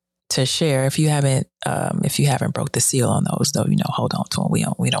got to share. If you haven't broke the seal on those, though, hold on to them.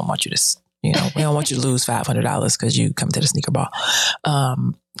 We don't want you to, we don't want you to lose $500 because you come to the sneaker ball.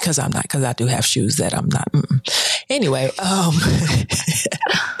 Because I do have shoes that I'm not. Anyway,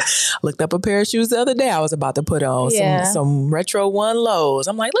 looked up a pair of shoes the other day I was about to put on. Some Retro One lows.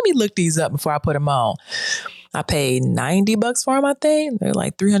 I'm like, let me look these up before I put them on. I paid $90 for them, I think. They're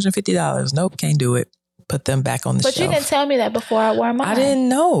like $350. Nope, can't do it. put them back on the But shelf. you didn't tell me that before I wore mine. I didn't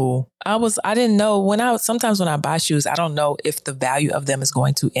know. I didn't know sometimes when I buy shoes, I don't know if the value of them is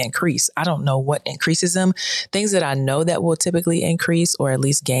going to increase. I don't know what increases them. Things that I know that will typically increase or at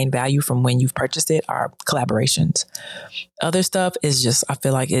least gain value from when you've purchased it are collaborations. Other stuff is just, I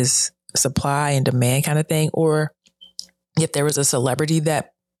feel like is supply and demand kind of thing. Or if there was a celebrity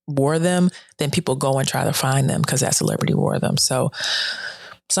that wore them, then people go and try to find them because that celebrity wore them. So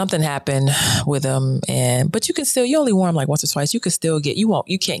something happened with them, but you only wore them like once or twice. You could still get,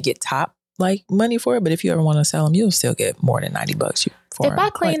 you can't get top like money for it, but if you ever want to sell them, you'll still get more than $90 for them. If I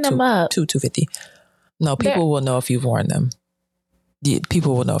clean them up, $250. No, people will know if you've worn them.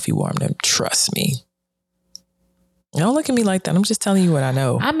 People will know if you wore them. Trust me. Don't look at me like that. I'm just telling you what I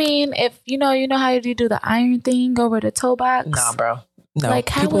know. I mean, if you know how you do the iron thing over the toe box. Nah, bro. No,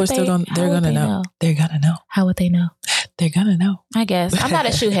 like, people are still going. They're gonna know. They're gonna know. How would they know? They're gonna know. I guess I'm not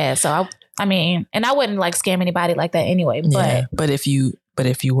a shoe head, so I mean, and I wouldn't like scam anybody like that anyway. But yeah, but if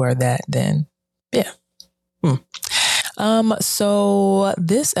you were that, then yeah. So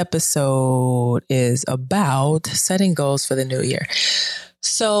this episode is about setting goals for the new year.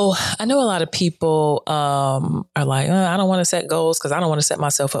 So I know a lot of people are like, I don't want to set goals because I don't want to set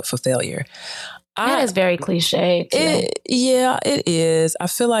myself up for failure. That is very cliche. Yeah, it is. I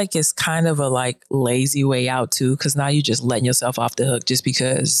feel like it's kind of a like lazy way out too, because now you're just letting yourself off the hook just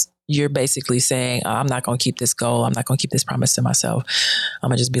because you're basically saying, I'm not going to keep this goal. I'm not going to keep this promise to myself. I'm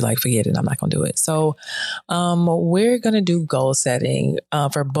going to just be like, forget it. I'm not going to do it. So we're going to do goal setting.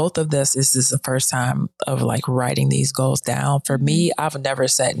 For both of this is the first time of like writing these goals down. For me, I've never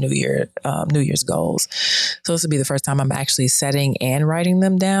set New Year's goals. So this will be the first time I'm actually setting and writing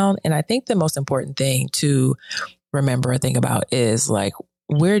them down. And I think the most important thing to remember and think about is like,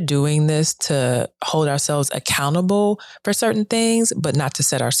 we're doing this to hold ourselves accountable for certain things, but not to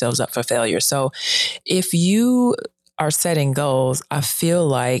set ourselves up for failure. So if you are setting goals, I feel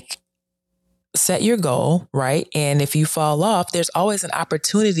like set your goal, right? And if you fall off, there's always an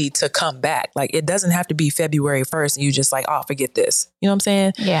opportunity to come back. Like it doesn't have to be February 1st and you just like, oh, forget this. You know what I'm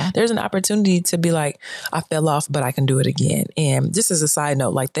saying? Yeah. There's an opportunity to be like, I fell off, but I can do it again. And just as a side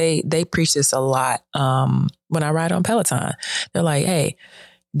note, like they preach this a lot. When I ride on Peloton, they're like, hey,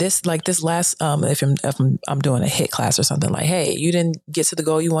 this last, if I'm doing a HIIT class or something, like, hey, you didn't get to the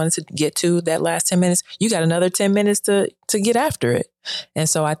goal you wanted to get to that last 10 minutes. You got another 10 minutes to get after it. And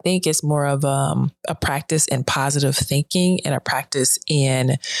so I think it's more of a practice in positive thinking and a practice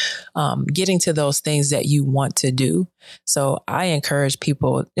in getting to those things that you want to do. So I encourage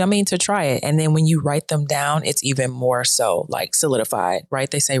people, to try it. And then when you write them down, it's even more so like solidified,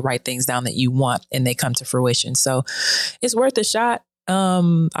 right? They say write things down that you want and they come to fruition. So it's worth a shot. I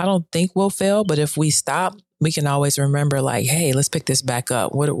don't think we'll fail, but if we stop, we can always remember like, hey, let's pick this back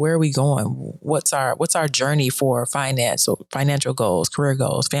up. Where are we going? What's our journey for finance, so financial goals, career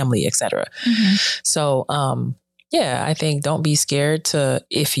goals, family, etc. Mm-hmm. So, I think don't be scared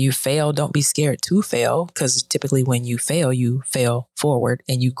if you fail, don't be scared to fail, because typically when you fail forward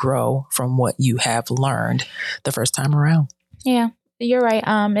and you grow from what you have learned the first time around. Yeah. You're right.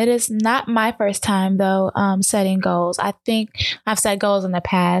 It is not my first time though, setting goals. I think I've set goals in the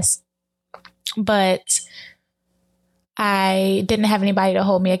past, but I didn't have anybody to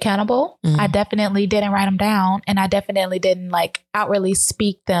hold me accountable. Mm-hmm. I definitely didn't write them down, and I definitely didn't like outwardly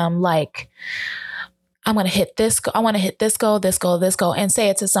speak them like, I'm going to hit this. I want to hit this goal, and say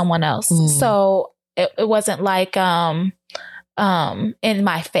it to someone else. Mm-hmm. So it wasn't like, in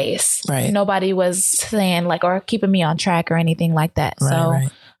my face. Right. Nobody was saying like, or keeping me on track or anything like that. Right,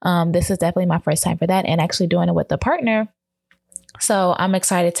 so, this is definitely my first time for that, and actually doing it with a partner. So I'm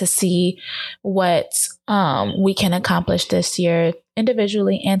excited to see what, we can accomplish this year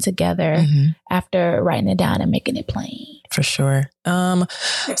individually and together after writing it down and making it plain. For sure.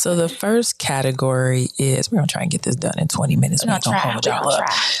 So the first category is, we're going to try and get this done in 20 minutes. We're going to hold y'all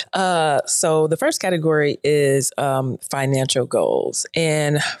up. So the first category is financial goals.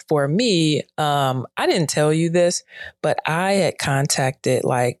 And for me, I didn't tell you this, but I had contacted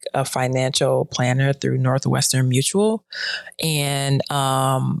like a financial planner through Northwestern Mutual. And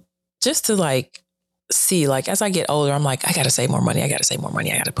just to like, see, like, as I get older, I'm like, I got to save more money. I got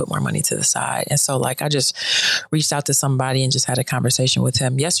to put more money to the side. And so like, I just reached out to somebody and just had a conversation with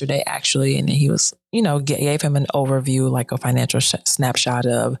him yesterday, actually. And he was, gave him an overview, like a financial snapshot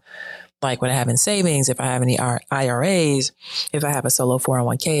of like what I have in savings, if I have any IRAs, if I have a solo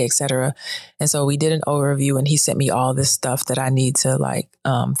 401k, et cetera. And so we did an overview, and he sent me all this stuff that I need to like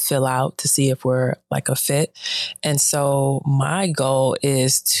fill out to see if we're like a fit. And so my goal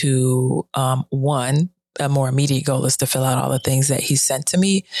is to, one, a more immediate goal is to fill out all the things that he sent to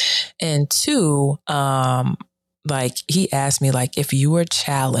me. And two, like he asked me, like, if you were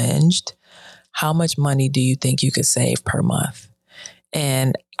challenged, how much money do you think you could save per month?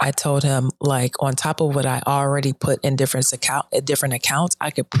 And I told him, like, on top of what I already put in different accounts,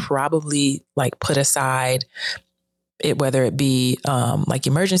 I could probably like put aside it, whether it be like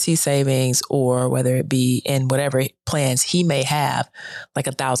emergency savings or whether it be in whatever plans he may have, like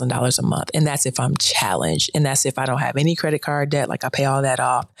 $1,000 a month. And that's if I'm challenged. And that's if I don't have any credit card debt, like I pay all that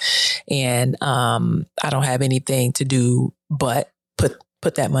off. And I don't have anything to do but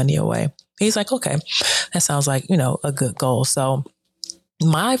put that money away. He's like, okay, that sounds like, you know, a good goal. So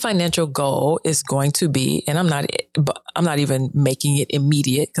my financial goal is going to be, and I'm not even making it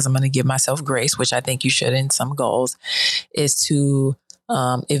immediate because I'm going to give myself grace, which I think you should in some goals, is to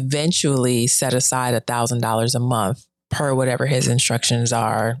eventually set aside $1,000 a month per whatever his instructions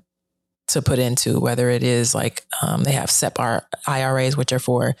are to put into, whether it is like they have SEP IRAs, which are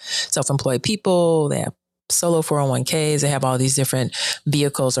for self-employed people. They have solo 401ks. They have all these different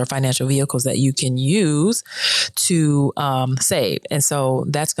vehicles or financial vehicles that you can use to save. And so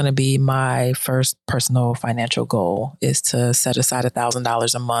that's going to be my first personal financial goal, is to set aside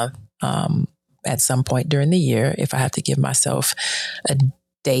 $1,000 a month at some point during the year. If I have to give myself a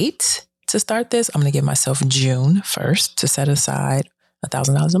date to start this, I'm going to give myself June 1st to set aside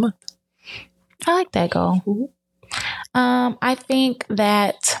 $1,000 a month. I like that goal. I think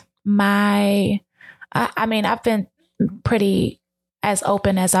that I've been pretty as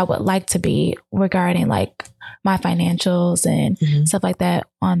open as I would like to be regarding like my financials and stuff like that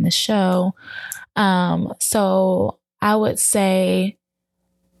on the show. So I would say,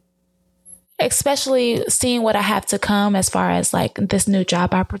 especially seeing what I have to come as far as like this new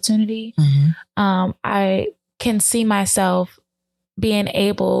job opportunity, I can see myself being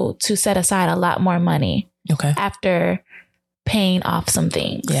able to set aside a lot more money after paying off some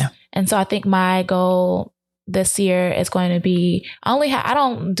things. Yeah. And so I think my goal this year is going to be, I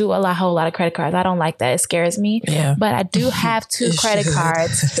don't do a whole lot of credit cards. I don't like that. It scares me. Yeah. But I do have two credit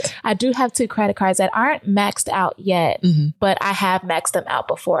cards. I do have two credit cards that aren't maxed out yet, but I have maxed them out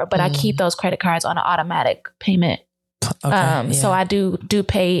before. But I keep those credit cards on an automatic payment. So I do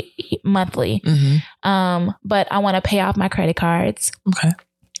pay monthly. But I want to pay off my credit cards. Okay.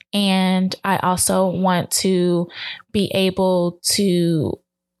 And I also want to be able to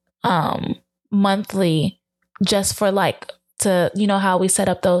monthly, just for like, to, you know, how we set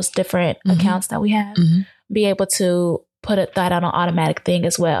up those different accounts that we have, be able to put that on an automatic thing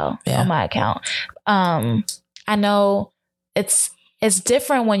as well on my account. I know it's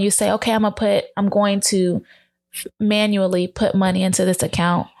different when you say, okay, I'm going to manually put money into this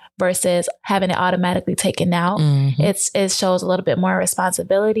account versus having it automatically taken out. It shows a little bit more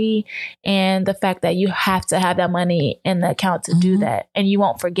responsibility, and the fact that you have to have that money in the account to do that, and you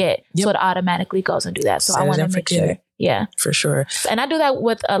won't forget. So it automatically goes and do that. So I want to make sure. Yeah, for sure. And I do that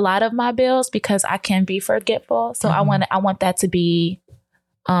with a lot of my bills because I can be forgetful. So I want that to be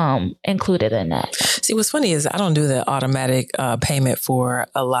included in that. See, what's funny is I don't do the automatic payment for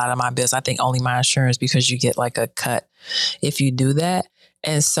a lot of my bills. I think only my insurance, because you get like a cut if you do that.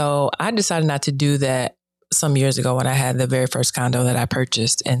 And so I decided not to do that some years ago when I had the very first condo that I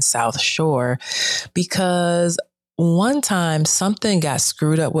purchased in South Shore, because one time something got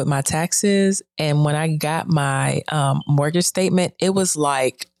screwed up with my taxes. And when I got my mortgage statement, it was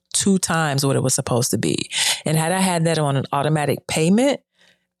like 2 times what it was supposed to be. And had I had that on an automatic payment,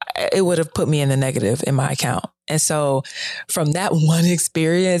 it would have put me in the negative in my account. And so from that one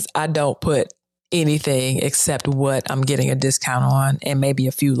experience, I don't put anything except what I'm getting a discount on, and maybe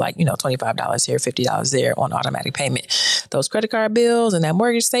a few, like, you know, $25 here, $50 there on automatic payment. Those credit card bills and that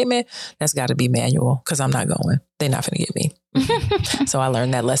mortgage statement, that's got to be manual, because I'm not going. They're not going to get me. So I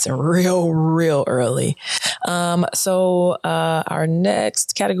learned that lesson real early. So our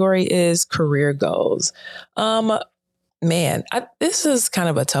next category is career goals. Man, this is kind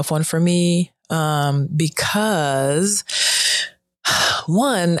of a tough one for me because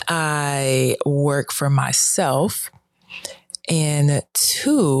one, I work for myself, and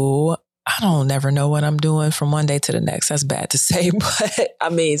 2, I don't never know what I'm doing from one day to the next. That's bad to say, but I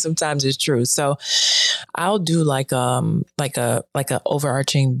mean, sometimes it's true. So I'll do like a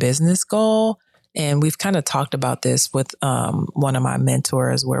overarching business goal. And we've kind of talked about this with one of my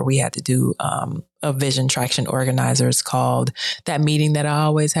mentors, where we had to do a vision traction organizers called that meeting that I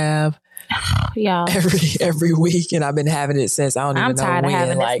always have. Y'all. every week, and I've been having it since I don't even know when. I'm tired of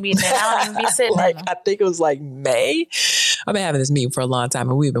having this meeting. And I don't even be sitting like I think it was like May. I've been having this meeting for a long time,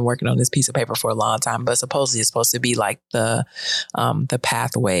 and we've been working on this piece of paper for a long time. But supposedly it's supposed to be like the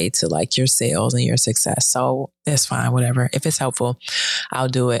pathway to like your sales and your success. So it's fine, whatever. If it's helpful, I'll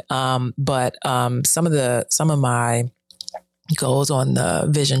do it. But some of my goals on the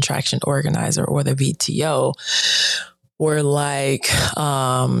Vision Traction Organizer or the VTO were like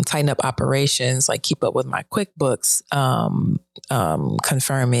tighten up operations, like keep up with my QuickBooks,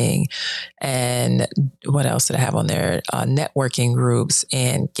 confirming, and what else did I have on there? Networking groups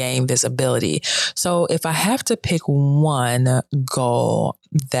and gain visibility. So if I have to pick one goal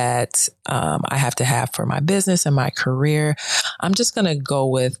that I have to have for my business and my career, I'm just going to go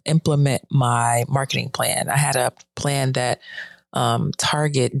with implement my marketing plan. I had a plan that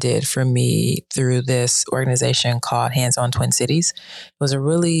Target did for me through this organization called Hands On Twin Cities. It was a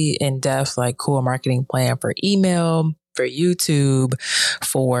really in-depth, like cool marketing plan for email, for YouTube,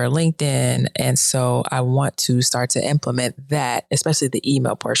 for LinkedIn. And so I want to start to implement that, especially the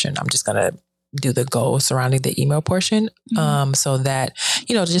email portion. I'm just going to do the goals surrounding the email portion. So that,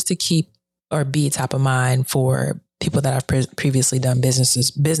 just to keep or be top of mind for people that I've previously done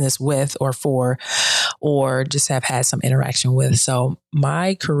business with or for, or just have had some interaction with. So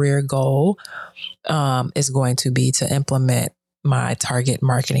my career goal is going to be to implement my Target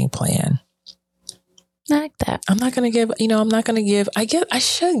marketing plan. I like that. I'm not going to give, I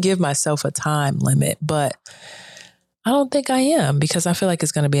should give myself a time limit, but I don't think I am, because I feel like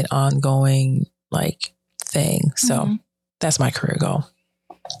it's going to be an ongoing like thing. So that's my career goal.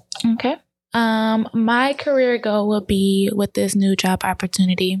 Okay. My career goal will be with this new job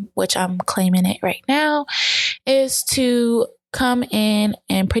opportunity, which I'm claiming it right now, is to come in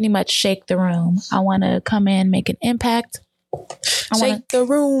and pretty much shake the room. I want to come in, make an impact. Shake the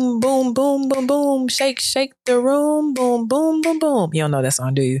room, boom, boom, boom, boom. Shake the room, boom, boom, boom, boom. You don't know that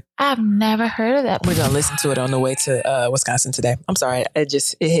song, do you? I've never heard of that. We're going to listen to it on the way to Wisconsin today. I'm sorry. It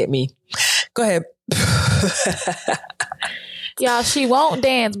hit me. Go ahead. Y'all, she won't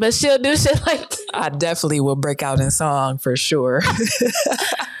dance, but she'll do shit like that. I definitely will break out in song for sure.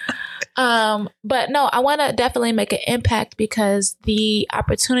 But no, I want to definitely make an impact, because the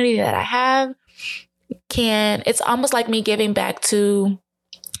opportunity that I have it's almost like me giving back to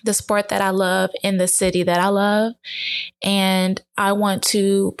the sport that I love in the city that I love. And I want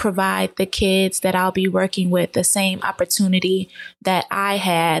to provide the kids that I'll be working with the same opportunity that I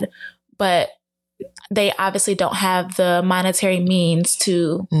had, but they obviously don't have the monetary means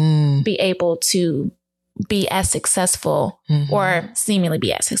to be able to be as successful or seemingly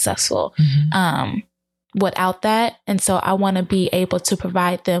be as successful without that. And so I want to be able to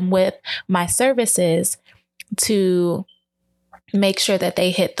provide them with my services to make sure that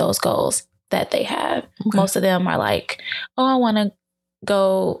they hit those goals that they have. Okay. Most of them are like, oh, I want to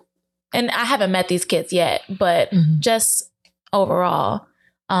go, and I haven't met these kids yet, but just overall,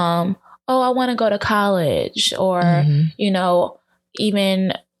 oh, I want to go to college, or,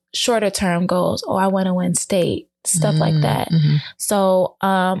 even shorter term goals. Oh, I want to win state, stuff like that. So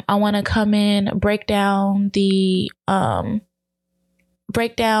I want to come in, break down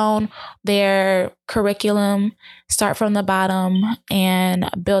their curriculum, start from the bottom, and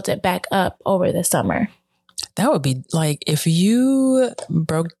build it back up over the summer. That would be like if you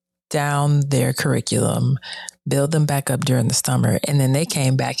broke down their curriculum, build them back up during the summer, and then they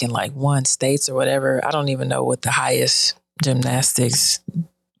came back in like won states or whatever. I don't even know what the highest gymnastics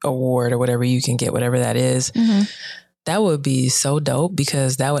award or whatever you can get, whatever that is. That would be so dope,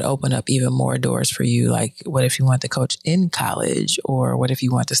 because that would open up even more doors for you. Like, what if you want to coach in college, or what if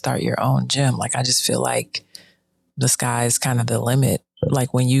you want to start your own gym? Like, I just feel like the sky's kind of the limit.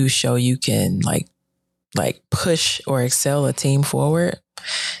 Like, when you show you can like push or excel a team forward,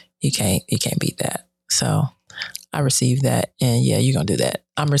 you can't beat that. So I received that, and yeah, you're gonna do that.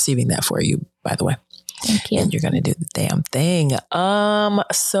 I'm receiving that for you, by the way. Thank you. And you're gonna do the damn thing.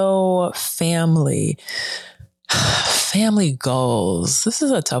 So family goals. This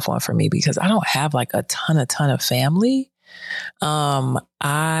is a tough one for me, because I don't have like a ton of family. My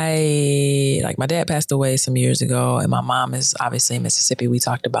dad passed away some years ago, and my mom is obviously in Mississippi. We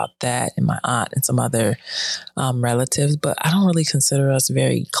talked about that, and my aunt and some other relatives, but I don't really consider us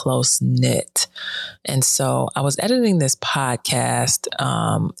very close knit. And so I was editing this podcast,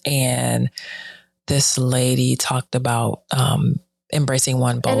 and this lady talked about embracing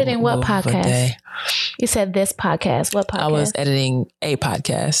one bold editing what move podcast? A day. You said this podcast. What podcast? I was editing a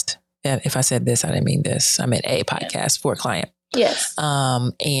podcast. And if I said this, I didn't mean this. I meant a podcast for a client. Yes.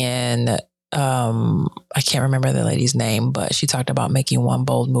 And I can't remember the lady's name, but she talked about making one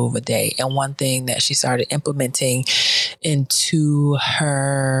bold move a day. And one thing that she started implementing into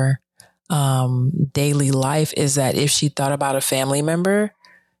her daily life is that if she thought about a family member,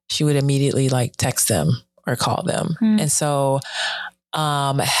 she would immediately like text them or call them. And so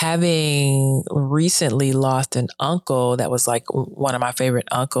having recently lost an uncle that was like one of my favorite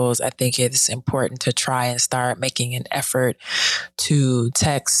uncles, I think it's important to try and start making an effort to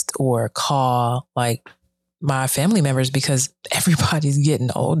text or call like my family members, because everybody's getting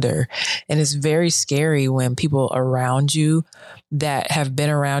older, and it's very scary when people around you that have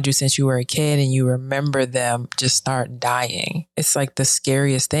been around you since you were a kid and you remember them just start dying. It's like the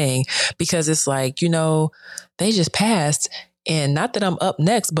scariest thing, because it's like, you know, they just passed. And not that I'm up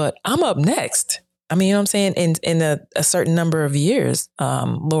next, but I'm up next. I mean, you know what I'm saying? In a certain number of years,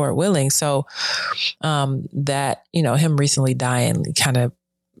 Lord willing. So that, you know, him recently dying kind of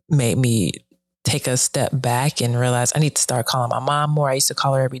made me take a step back and realize I need to start calling my mom more. I used to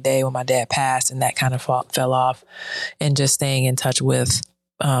call her every day when my dad passed, and that kind of fell off. And just staying in touch with,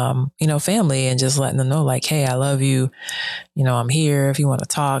 you know, family, and just letting them know like, hey, I love you. You know, I'm here if you want to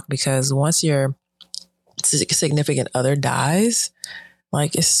talk, because once your significant other dies,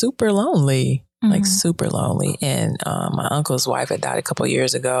 like it's super lonely, like super lonely. And my uncle's wife had died a couple of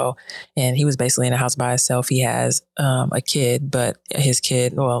years ago, and he was basically in a house by himself. He has a kid, but his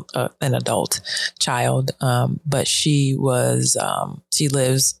kid, well, an adult child, but she lives,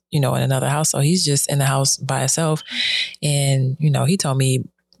 you know, in another house. So he's just in the house by himself. And, you know, he told me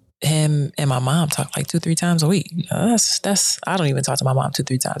him and my mom talk like 2-3 times a week. You know, that's I don't even talk to my mom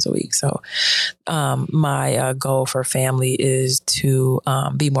 2-3 times a week. So my goal for family is to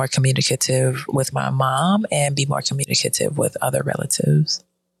be more communicative with my mom and be more communicative with other relatives.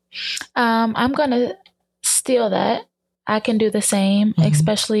 I'm going to steal that. I can do the same,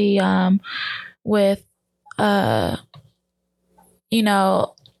 especially with, you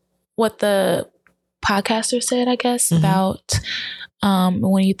know, what the podcaster said, I guess, about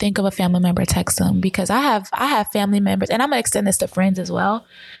when you think of a family member, text them, because I have family members, and I'm gonna extend this to friends as well.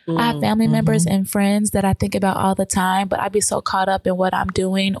 I have family members and friends that I think about all the time, but I'd be so caught up in what I'm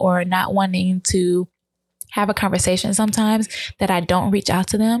doing or not wanting to have a conversation sometimes that I don't reach out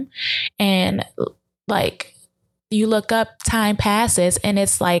to them. And like, you look up, time passes, and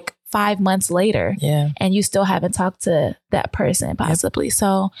it's like 5 months later, and you still haven't talked to that person possibly.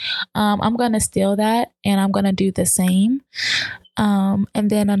 So I'm going to steal that, and I'm going to do the same. And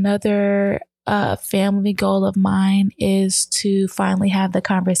then another family goal of mine is to finally have the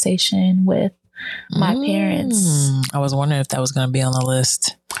conversation with my parents. I was wondering if that was going to be on the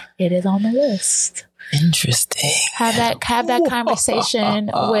list. It is on the list. Interesting. Have that conversation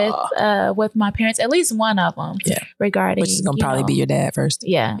with my parents, at least one of them, regarding, which is gonna probably be your dad first.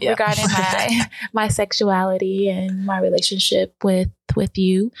 Regarding my sexuality and my relationship with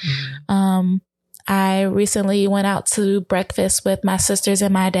you. I recently went out to breakfast with my sisters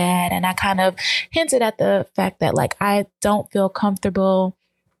and my dad, and I kind of hinted at the fact that like I don't feel comfortable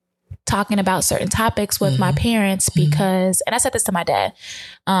talking about certain topics with my parents because, and I said this to my dad,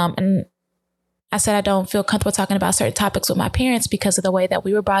 and I said, I don't feel comfortable talking about certain topics with my parents because of the way that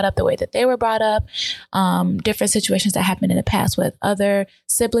we were brought up, the way that they were brought up, different situations that happened in the past with other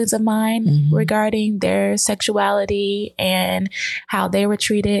siblings of mine regarding their sexuality and how they were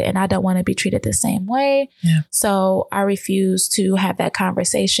treated. And I don't want to be treated the same way. So I refuse to have that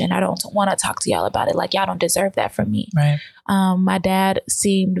conversation. I don't want to talk to y'all about it. Like, y'all don't deserve that from me. My dad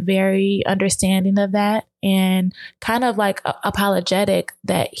seemed very understanding of that and kind of like apologetic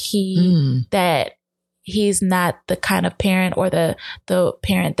that he's not the kind of parent or the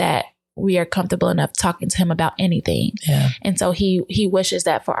parent that we are comfortable enough talking to him about anything. And so he wishes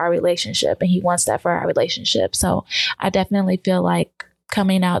that for our relationship, and he wants that for our relationship. So I definitely feel like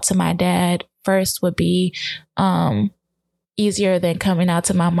coming out to my dad first would be easier than coming out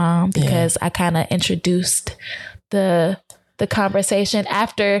to my mom, because I kind of introduced the conversation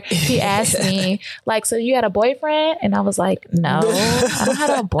after he asked me, like, so you had a boyfriend? And I was like, no, I don't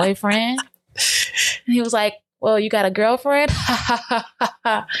have a boyfriend. And he was like, well, you got a girlfriend?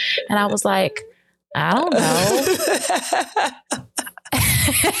 And I was like, I don't know.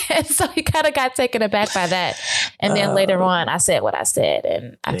 And so he kind of got taken aback by that. And then later on, I said what I said.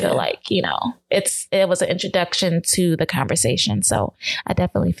 And I feel like, you know, it was an introduction to the conversation. So I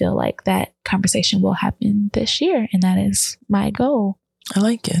definitely feel like that conversation will happen this year. And that is my goal. I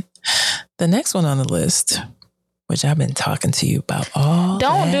like it. The next one on the list, which I've been talking to you about all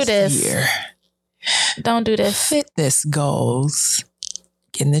Don't do this. year. Don't do this. Fitness goals.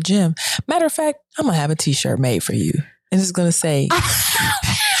 Get in the gym. Matter of fact, I'm going to have a t-shirt made for you. And it's going to say,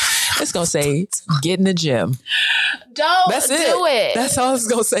 It's going to say, get in the gym. Don't That's do it. it. That's all it's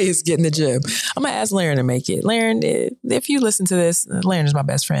going to say is get in the gym. I'm going to ask Laren to make it. Laren, if you listen to this, Laren is my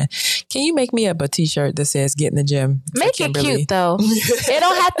best friend. Can you make me up a t-shirt that says get in the gym? Make it cute though. It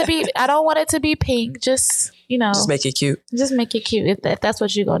don't have to be, I don't want it to be pink. Just, just make it cute. Just make it cute if that's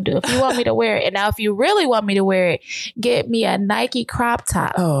what you're going to do. If you want me to wear it. And now if you really want me to wear it, get me a Nike crop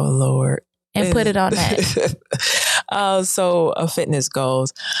top. Oh, Lord. And put it on that. So fitness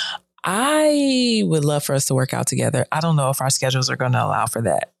goals. I would love for us to work out together. I don't know if our schedules are going to allow for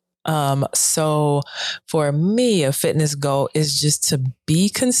that. So for me, a fitness goal is just to be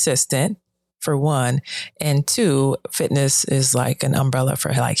consistent, for one, and two, fitness is like an umbrella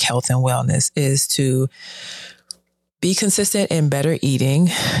for like health and wellness, is to be consistent in better eating.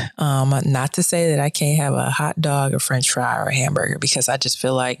 Not to say that I can't have a hot dog, a French fry, or a hamburger, because I just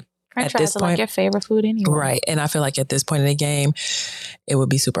feel like French fries are like your favorite food anyway. Right. And I feel like at this point in the game, it would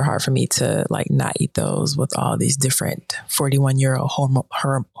be super hard for me to like not eat those with all these different 41-year-old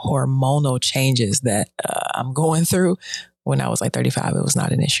hormonal changes that I'm going through. When I was like 35, it was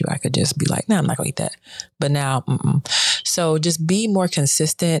not an issue. I could just be like, I'm not going to eat that. But now, So just be more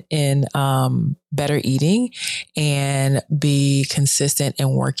consistent in better eting and be consistent in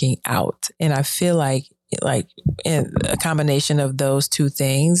working out. And I feel like in a combination of those two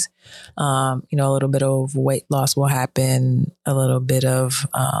things, a little bit of weight loss will happen, a little bit of,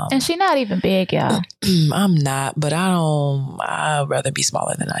 and she's not even big, y'all. I'm not, but I'd rather be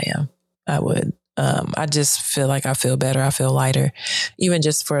smaller than I am. I would. I just feel like I feel better. I feel lighter. Even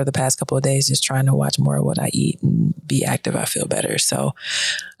just for the past couple of days, just trying to watch more of what I eat and be active, I feel better. So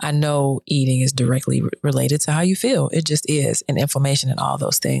I know eating is directly related to how you feel. It just is, and inflammation and all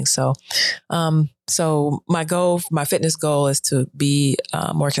those things. So, my fitness goal is to be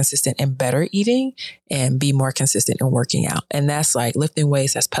more consistent in better eating and be more consistent in working out. And that's like lifting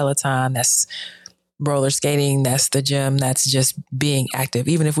weights, that's Peloton, that's roller skating, that's the gym, that's just being active.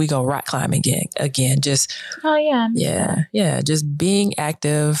 Even if we go rock climbing again, just just being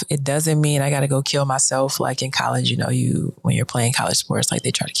active. It doesn't mean I got to go kill myself like in college. When you're playing college sports, like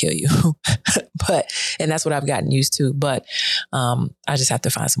they try to kill you, and that's what I've gotten used to. But I just have to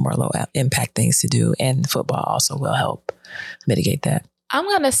find some more low impact things to do, and football also will help mitigate that. I'm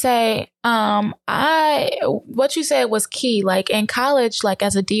going to say, what you said was key. Like in college, like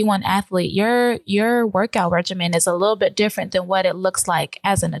as a D1 athlete, your workout regimen is a little bit different than what it looks like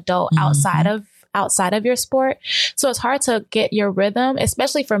as an adult outside of your sport. So it's hard to get your rhythm,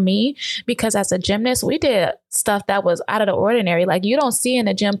 especially for me, because as a gymnast, we did stuff that was out of the ordinary. Like you don't see in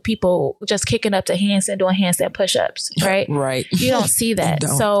the gym people just kicking up to handstand, doing handstand push-ups, right? Right. You don't see that.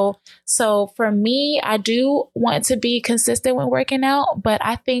 So for me, I do want to be consistent when working out, but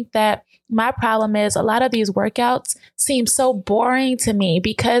I think that my problem is a lot of these workouts seem so boring to me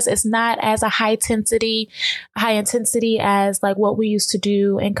because it's not as a high intensity as like what we used to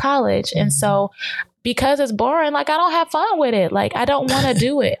do in college. Mm-hmm. And so because it's boring, like I don't have fun with it. Like I don't want to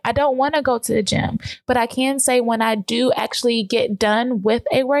do it. I don't want to go to the gym, but I can say when I do actually get done with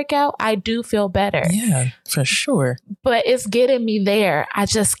a workout, I do feel better. Yeah, for sure. But it's getting me there. I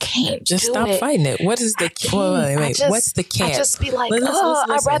just can't. Just stop fighting it. What is the wait? What's the can't? I just be like,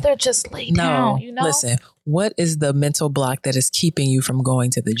 I'd rather just lay down. Listen. What is the mental block that is keeping you from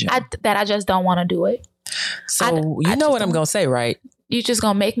going to the gym? That I just don't want to do it. So you know what I'm gonna say, right? You just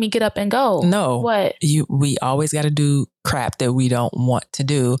gonna make me get up and go. No. What? We always got to do crap that we don't want to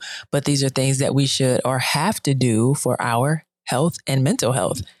do, but these are things that we should or have to do for our health and mental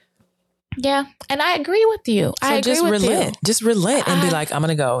health. Yeah. And I agree with you. So just relent and be like, I'm going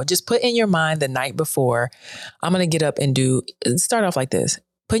to go. Just put in your mind the night before, I'm going to get up and start off like this.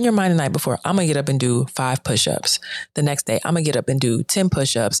 Put in your mind the night before, I'm going to get up and do 5 push-ups. The next day, I'm going to get up and do 10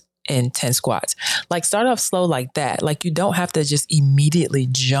 push-ups and 10 squats. Like start off slow like that. Like you don't have to just immediately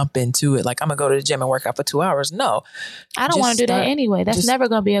jump into it. Like I'm gonna go to the gym and work out for 2 hours. No, I don't want to do that anyway. That's never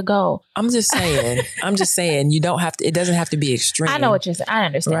gonna be a goal. I'm just saying you don't have to, it doesn't have to be extreme. I know what you're saying. I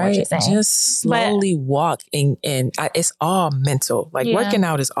understand what you're saying. Just slowly walk and it's all mental. Like working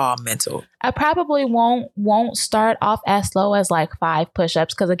out is all mental. I probably won't start off as slow as like 5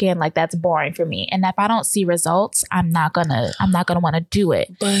 push-ups. Cause again, like that's boring for me. And if I don't see results, I'm not gonna want to do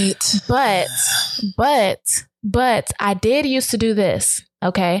it. But I did used to do this.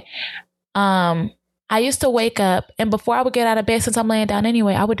 Okay. I used to wake up and before I would get out of bed, since I'm laying down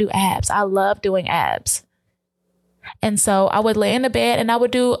anyway, I would do abs. I love doing abs. And so I would lay in the bed and I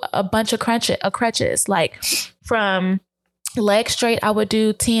would do a bunch of crunches, like from leg straight, I would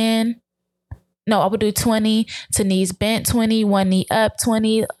do 20 to knees bent 20, one knee up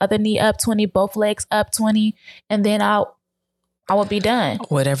 20, other knee up 20, both legs up 20. And then I'll I would be done.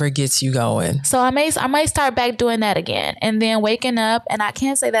 Whatever gets you going. So I might start back doing that again. And then waking up, and I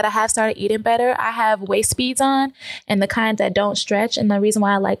can't say that I have started eating better. I have waist beads on, and the kind that don't stretch. And the reason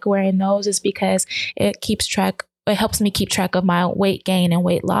why I like wearing those is because it helps me keep track of my weight gain and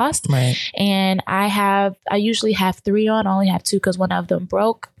weight loss. Right. And I usually have 3 on. I only have 2 because one of them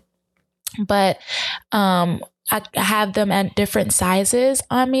broke. But I have them at different sizes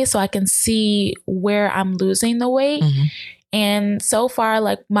on me so I can see where I'm losing the weight. Mm-hmm. And so far,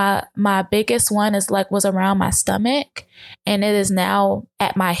 like my biggest one was around my stomach, and it is now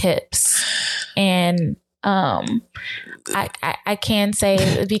at my hips. And I can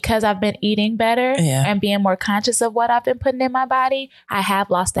say because I've been eating better and being more conscious of what I've been putting in my body, I have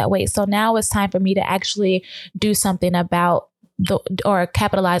lost that weight. So now it's time for me to actually do something about or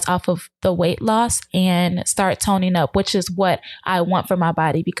capitalize off of the weight loss and start toning up, which is what I want for my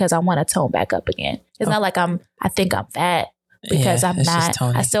body because I want to tone back up again. It's not like I think I'm fat because I'm not.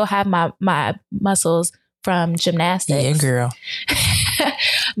 I still have my muscles from gymnastics. Yeah, girl.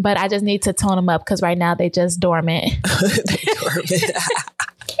 But I just need to tone them up because right now they just dormant.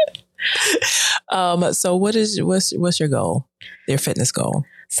 So what's your goal? Your fitness goal?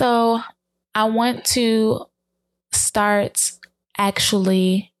 So I want to start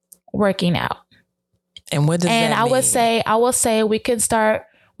actually working out. And what does that mean? And I will say we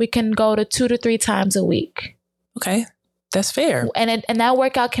can go to 2 to 3 times a week. Okay. That's fair. And that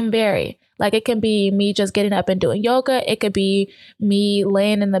workout can vary. Like it can be me just getting up and doing yoga. It could be me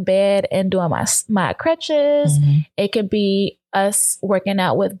laying in the bed and doing my crutches. Mm-hmm. It could be us working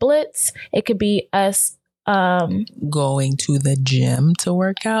out with Blitz. It could be us going to the gym to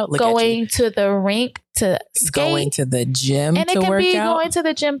work out. Going to the rink to skate. Going to the gym to work out. And it can be going to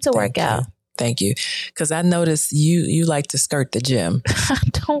the gym to work out. Thank you. Because I noticed you like to skirt the gym. I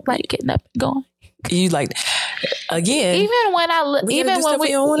don't like getting up and going. You like, again, even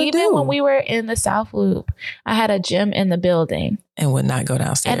when we were in the South Loop, I had a gym in the building and would not go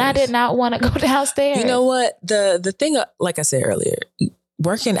downstairs. And I did not want to go downstairs. You know what? The thing, like I said earlier,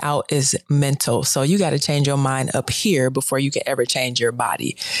 working out is mental. So you got to change your mind up here before you can ever change your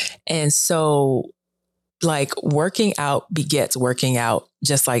body. And so like working out begets working out,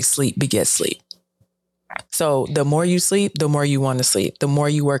 just like sleep begets sleep. So the more you sleep, the more you want to sleep. The more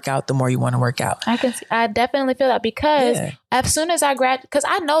you work out, the more you want to work out. I definitely feel that because as soon as I because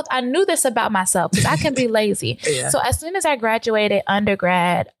I knew this about myself because I can be lazy. Yeah. So as soon as I graduated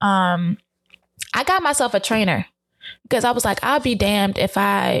undergrad, I got myself a trainer because I was like, I'll be damned if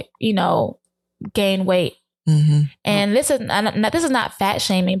I, gain weight. Mm-hmm. And this is not fat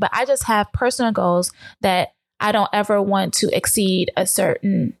shaming, but I just have personal goals that I don't ever want to exceed a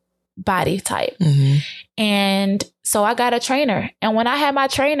certain body type. Mm-hmm. And so I got a trainer. And when I had my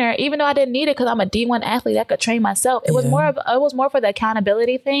trainer, even though I didn't need it because I'm a D1 athlete, I could train myself. It was more for the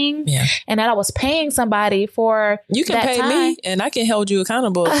accountability thing. Yeah. And that I was paying somebody for you can that pay time. Me and I can hold you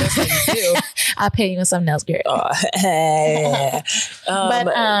accountable. Just like you feel. I'll pay you in something else, girl. So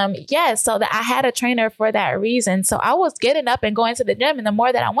that I had a trainer for that reason. So I was getting up and going to the gym, and the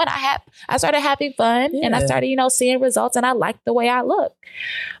more that I went, I started having fun and I started, seeing results, and I liked the way I looked.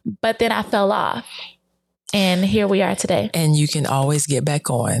 But then I fell off. And here we are today. And you can always get back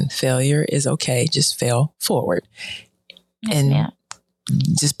on. Failure is okay. Just fail forward. Yes,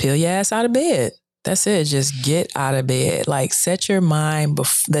 just peel your ass out of bed. That's it. Just get out of bed. Like set your mind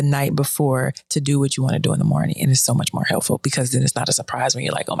the night before to do what you want to do in the morning. And it's so much more helpful because then it's not a surprise when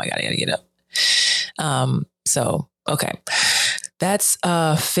you're like, oh my God, I got to get up. Okay. That's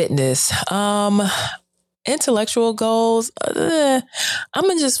fitness. Intellectual goals. I'm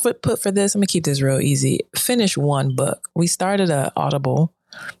going to just put for this. I'm going to keep this real easy. Finish one book. We started a Audible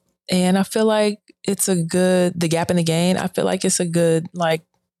and I feel like it's The Gap in the Gain. I feel like it's a good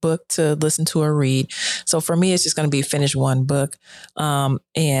book to listen to or read. So for me, it's just going to be finish one book.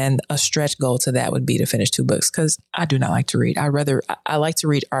 And a stretch goal to that would be to finish 2 books because I do not like to read. I like to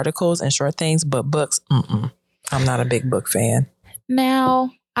read articles and short things, but books, I'm not a big book fan. Now,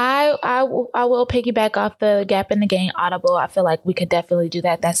 I will piggyback off the Gap in the Gain Audible. I feel like we could definitely do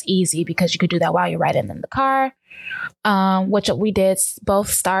that. That's easy because you could do that while you're riding in the car, which we did both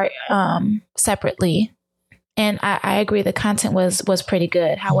start separately. And I agree the content was pretty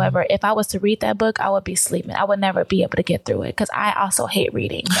good. However, if I was to read that book, I would be sleeping. I would never be able to get through it because I also hate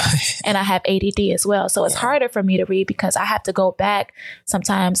reading and I have ADD as well. So it's harder for me to read because I have to go back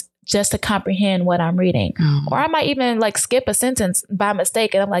sometimes just to comprehend what I'm reading. Or I might even skip a sentence by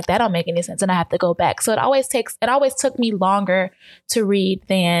mistake and I'm like, that don't make any sense. And I have to go back. So it always took me longer to read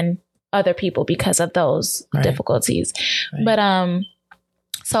than other people because of those difficulties. Right. But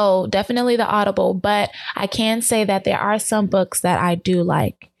So definitely the Audible, but I can say that there are some books that I do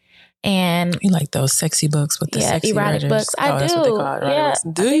like. And you like those sexy books with the sexy erotic writers? books. I do. That's what they call it, yeah.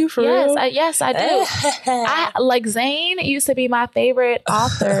 Do you for real? Yes, I do. I like Zane used to be my favorite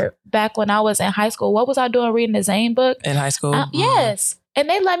author back when I was in high school. What was I doing reading the Zane book? In high school? Yes. And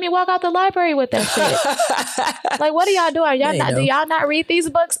they let me walk out the library with that shit. Like, what are y'all doing? Do y'all not read these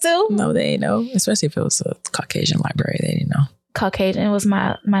books too? No, they ain't know. Especially if it was a Caucasian library, they didn't know. Caucasian. It was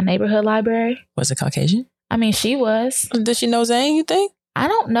my neighborhood library. Was it Caucasian? I mean, she was. Did she know Zane, you think? I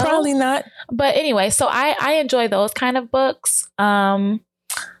don't know. Probably not. But anyway, so I enjoy those kind of books. There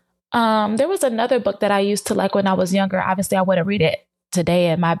was another book that I used to like when I was younger. Obviously, I wouldn't read it today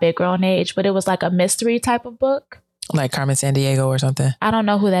at my big grown age, but it was like a mystery type of book. Like Carmen Sandiego or something? I don't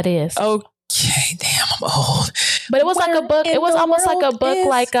know who that is. Okay, damn, I'm old. But it was like a book. It was almost like a book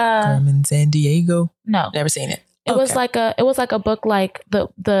like Carmen Sandiego. No. Never seen it. It was like a book like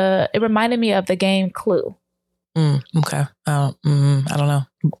it reminded me of the game Clue. Okay. I don't know.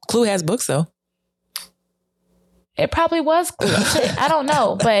 Clue has books though. It probably was Clue. I don't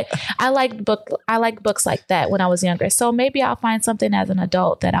know, but I liked books like that when I was younger. So maybe I'll find something as an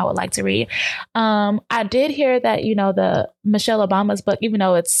adult that I would like to read. I did hear that, the Michelle Obama's book, even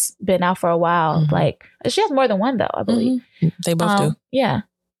though it's been out for a while, like she has more than one though, I believe. They both do. Yeah.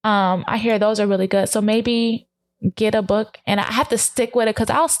 I hear those are really good. So maybe get a book, and I have to stick with it because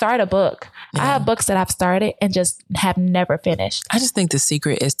I'll start a book. Yeah. I have books that I've started and just have never finished. I just think the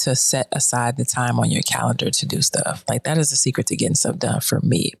secret is to set aside the time on your calendar to do stuff. Like that is the secret to getting stuff done for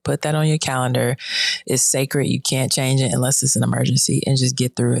me. Put that on your calendar. It's sacred. You can't change it unless it's an emergency, and just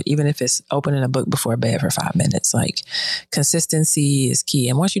get through it. Even if it's opening a book before bed for 5 minutes, like consistency is key.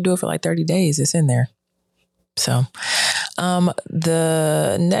 And once you do it for like 30 days, it's in there. So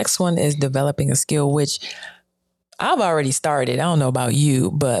the next one is developing a skill, which I've already started. I don't know about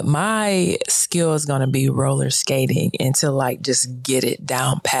you, but my skill is going to be roller skating, and to like just get it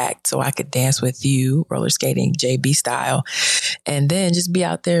down packed so I could dance with you, roller skating JB style, and then just be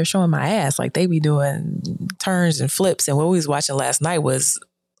out there showing my ass. Like they be doing turns and flips. And what we was watching last night was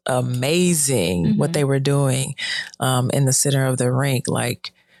amazing what they were doing in the center of the rink.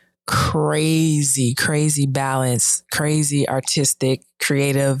 Like crazy balance, crazy artistic,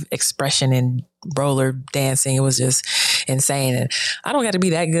 creative expression in roller dancing. It was just insane. And I don't got to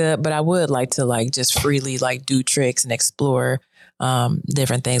be that good, but I would like to like just freely like do tricks and explore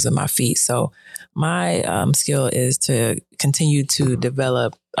different things with my feet. So my skill is to continue to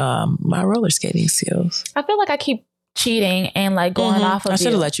develop my roller skating skills. I feel like I keep cheating and like going off of I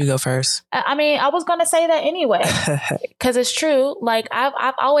should have let you go first. I mean, I was going to say that anyway, because it's true. Like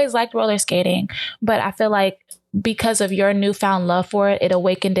I've always liked roller skating, but I feel like because of your newfound love for it, it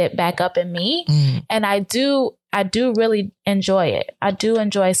awakened it back up in me. And I do really enjoy it. I do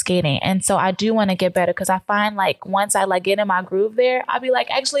enjoy skating. And so I do want to get better, because I find like once I like get in my groove there, I'll be like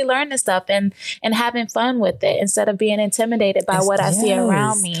actually learning stuff and having fun with it instead of being intimidated by what I see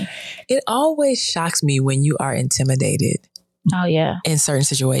around me. It always shocks me when you are intimidated. Oh yeah. In certain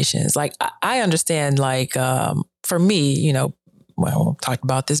situations. Like I understand, like for me, well, I've talked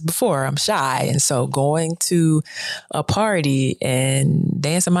about this before. I'm shy. And so going to a party and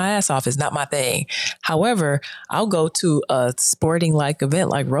dancing my ass off is not my thing. However, I'll go to a sporting like event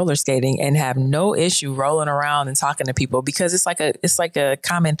like roller skating and have no issue rolling around and talking to people, because it's like a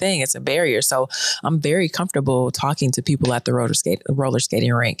common thing. It's a barrier. So I'm very comfortable talking to people at the roller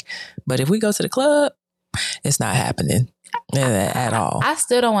skating rink. But if we go to the club, it's not happening. At all. I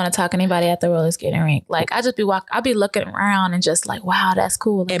still don't want to talk to anybody at the roller skating rink. Like I'll be looking around and just like, wow, that's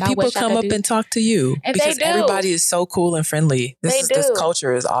cool. Like, and people come up and talk to you, and because everybody is so cool and friendly. This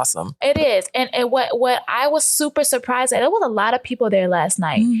culture is awesome. It is. And what I was super surprised at, there was a lot of people there last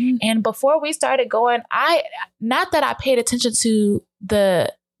night. And before we started going, not that I paid attention to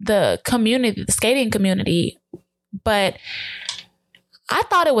the community, the skating community, but I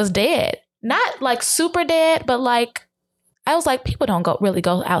thought it was dead. Not like super dead, but like, I was like, people don't really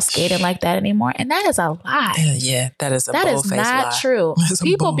go out skating like that anymore. And that is a lie. Yeah, that is not lie. True.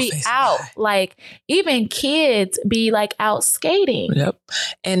 People be out, like even kids be like out skating. Yep.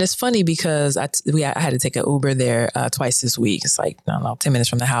 And it's funny because I had to take an Uber there twice this week. It's like, I don't know, 10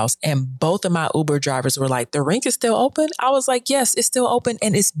 minutes from the house. And both of my Uber drivers were like, the rink is still open? I was like, yes, it's still open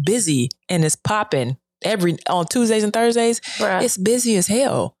and it's busy and it's popping on Tuesdays and Thursdays. Bruh. It's busy as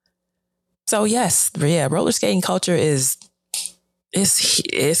hell. So yes, roller skating culture is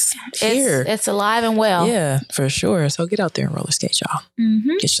here. It's alive and well. Yeah, for sure. So get out there and roller skate, y'all.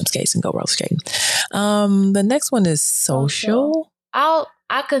 Get some skates and go roller skating. The next one is social. I'll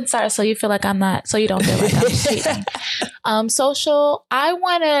I can start so you feel like I'm not, so you don't feel like I'm cheating. Social, I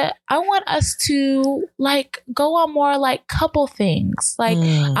want us to like go on more like couple things. Like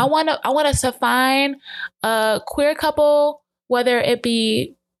I want us to find a queer couple, whether it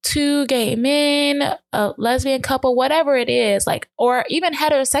be 2 gay men, a lesbian couple, whatever it is, like, or even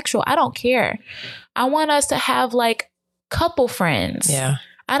heterosexual. I don't care. I want us to have like couple friends. Yeah.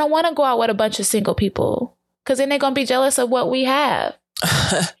 I don't want to go out with a bunch of single people because then they're going to be jealous of what we have.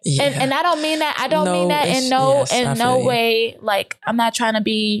 Yeah. And I don't mean that. I don't mean that in no way. Like, I'm not trying to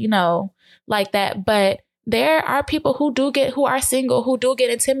be, you know, like that. But there are people who are single, who do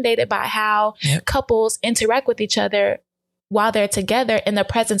get intimidated by how couples interact with each other while they're together in the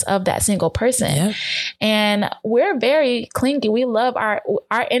presence of that single person. Yep. And we're very clingy. We love our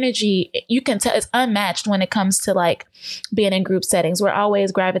energy. You can tell it's unmatched when it comes to like being in group settings. We're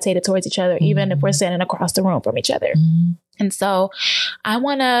always gravitated towards each other, even if we're standing across the room from each other. And so I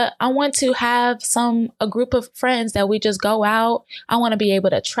want to have a group of friends that we just go out. I want to be able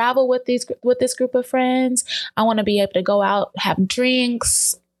to travel with this group of friends. I want to be able to go out, have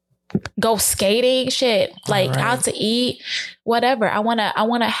drinks, go skating, shit, like out to eat, whatever. I want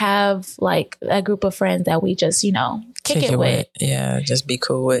to have like a group of friends that we just, you know, kick it with. Yeah. Just be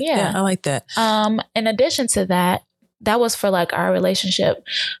cool with. Yeah. I like that. In addition to that, that was for like our relationship.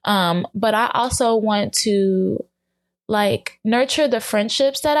 But I also want to like nurture the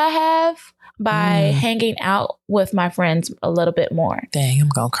friendships that I have by hanging out with my friends a little bit more. Dang, I'm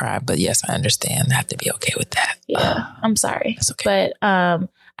going to cry. But yes, I understand. I have to be okay with that. Yeah. I'm sorry. That's okay. But,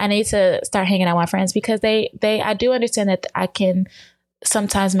 I need to start hanging out with my friends because I do understand that I can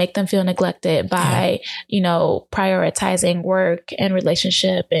sometimes make them feel neglected by, you know, prioritizing work and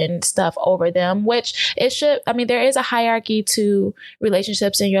relationship and stuff over them, which it should, I mean, there is a hierarchy to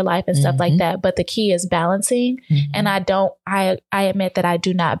relationships in your life and stuff like that. But the key is balancing. And I admit that I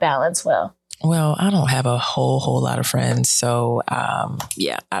do not balance well. Well, I don't have a whole lot of friends. So, I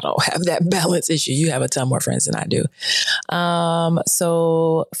don't have that balance issue. You have a ton more friends than I do.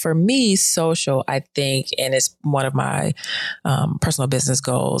 So for me, social, I think, and it's one of my personal business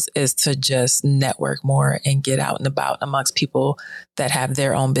goals, is to just network more and get out and about amongst people that have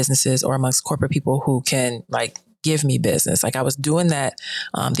their own businesses or amongst corporate people who can like give me business. Like I was doing that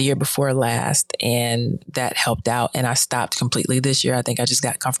the year before last, and that helped out. And I stopped completely this year. I think I just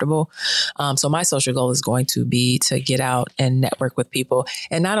got comfortable. So my social goal is going to be to get out and network with people.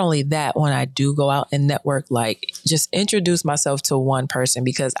 And not only that, when I do go out and network, like just introduce myself to one person,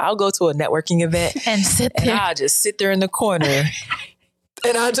 because I'll go to a networking event and I'll just sit there in the corner.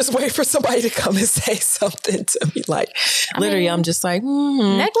 And I'll just wait for somebody to come and say something to me. Like, literally, I'm just like,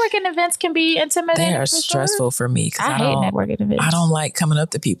 networking events can be intimidating. They are stressful for me. I hate networking events. I don't like coming up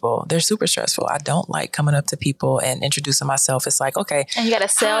to people. They're super stressful. I don't like coming up to people and introducing myself. It's like, okay. And you got to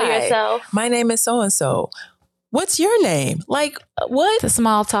sell yourself. My name is so-and-so. What's your name? Like, what? The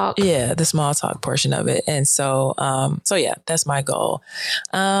small talk. Yeah, the small talk portion of it. And so yeah, that's my goal.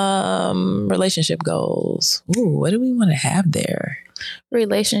 Relationship goals. Ooh, what do we want to have there?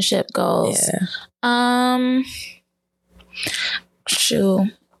 Relationship goals. Yeah.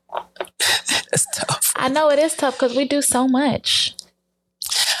 Shoot. That's tough. I know it is tough because we do so much.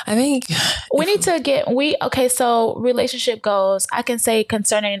 I think we need to get, so relationship goals, I can say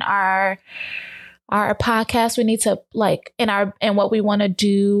concerning our podcast, we need to like in what we want to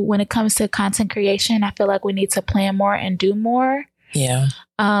do when it comes to content creation. I feel like we need to plan more and do more. Yeah.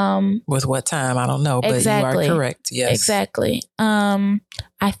 With what time? I don't know, but exactly. You are correct. Yes. Exactly.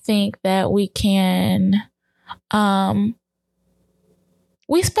 I think that we can,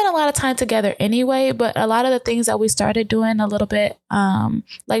 we spend a lot of time together anyway, but a lot of the things that we started doing a little bit,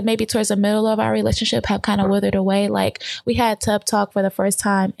 like maybe towards the middle of our relationship have kind of withered away. Like we had Tub Talk for the first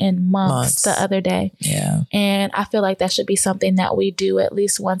time in months the other day. Yeah. And I feel like that should be something that we do at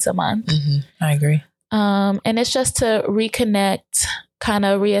least once a month. Mm-hmm. I agree. And it's just to reconnect, kind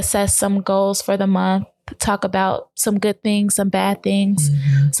of reassess some goals for the month, talk about some good things, some bad things,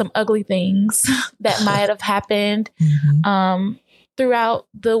 some ugly things that might have happened throughout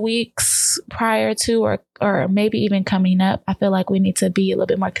the weeks prior to or maybe even coming up. I feel like we need to be a little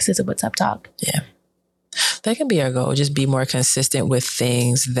bit more consistent with Tub Talk. Yeah. That can be our goal. Just be more consistent with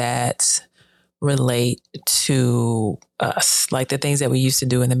things that relate to us, like the things that we used to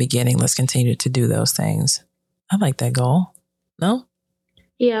do in the beginning. Let's continue to do those things. I like that goal. No?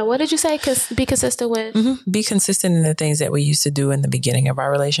 Yeah. What did you say? Be consistent with? Be consistent in the things that we used to do in the beginning of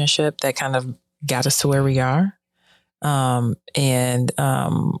our relationship that kind of got us to where we are. I mean,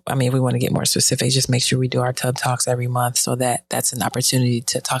 if we want to get more specific, just make sure we do our Tub Talks every month, so that that's an opportunity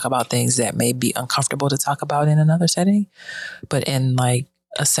to talk about things that may be uncomfortable to talk about in another setting, but in like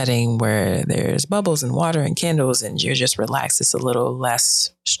a setting where there's bubbles and water and candles and you're just relaxed, it's a little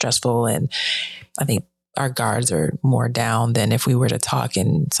less stressful. And I think our guards are more down than if we were to talk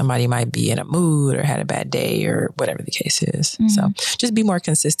and somebody might be in a mood or had a bad day or whatever the case is. Mm-hmm. So just be more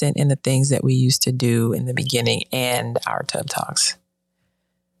consistent in the things that we used to do in the beginning and our tub talks.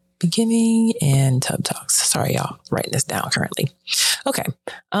 Beginning and tub talks. Sorry, y'all, writing this down currently. Okay.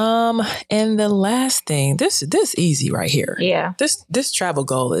 And the last thing, this easy right here. Yeah. This travel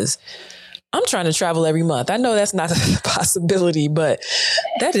goal is, I'm trying to travel every month. I know that's not a possibility, but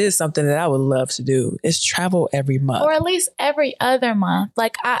that is something that I would love to do, is travel every month. Or at least every other month.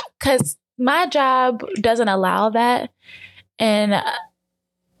 Like, because my job doesn't allow that. And,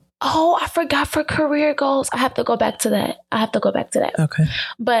 I forgot, for career goals, I have to go back to that. Okay.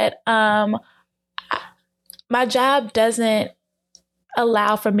 But my job doesn't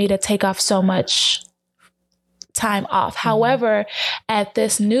allow for me to take off so much time off. Mm-hmm. However, at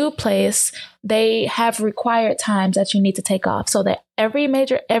this new place, they have required times that you need to take off, so that every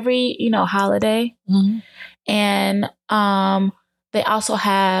holiday, mm-hmm. and they also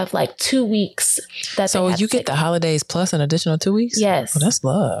have like 2 weeks that. So you get the holidays plus an additional 2 weeks? Yes. Oh, that's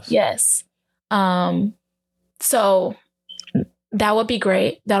love. Yes. So that would be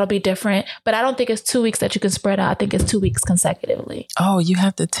great. That'll be different. But I don't think it's 2 weeks that you can spread out. I think it's 2 weeks consecutively. Oh, you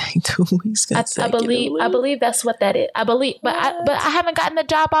have to take 2 weeks consecutively? I believe that's what that is. I believe, but I haven't gotten the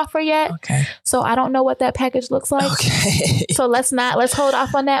job offer yet. Okay. So I don't know what that package looks like. Okay. So let's hold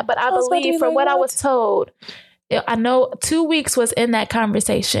off on that. But I believe, from what I was told, I know 2 weeks was in that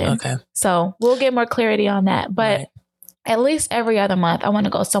conversation. Okay. So we'll get more clarity on that. But right. At least every other month, I want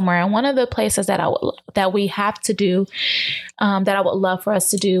to go somewhere. And one of the places that we have to do, that I would love for us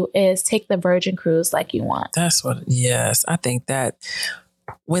to do, is take the Virgin Cruise like you want. Yes. I think that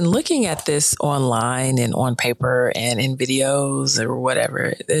when looking at this online and on paper and in videos or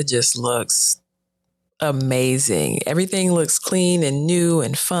whatever, it just looks amazing. Everything looks clean and new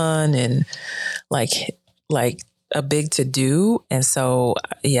and fun and like a big to do. And so,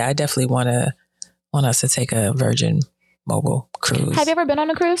 yeah, I definitely want us to take a Virgin Mobile cruise. Have you ever been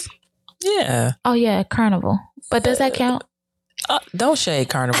on a cruise? Yeah. Oh yeah, Carnival. But does that count? Don't shade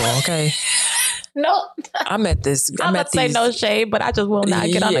Carnival, okay? No. I'm at these. Say no shade, but I just will not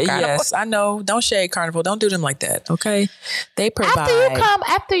get on the Carnival. Yes, I know. Don't shade Carnival. Don't do them like that, okay? They provide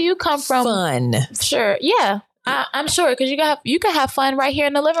after you come from fun. Sure, yeah. I'm sure, because you can have fun right here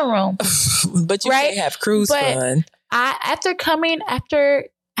in the living room. But you can't have cruise fun. After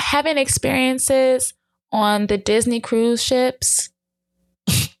having experiences on the Disney cruise ships,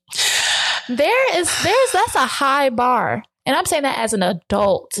 that's a high bar. And I'm saying that as an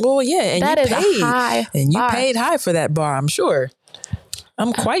adult. Well, yeah, and that you is paid. A high and you bar. Paid high for that bar, I'm sure.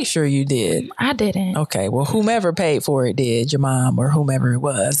 I'm quite sure you did. I didn't. Okay, well, whomever paid for it did, your mom or whomever it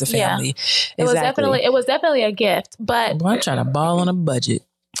was, the family. Yeah. It was definitely a gift. But I'm trying to ball on a budget.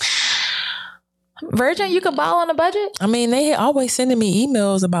 Virgin, you can ball on a budget? I mean, they always sending me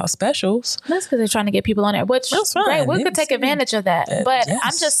emails about specials. That's because they're trying to get people on it, which is great. We could take advantage of that. But yes.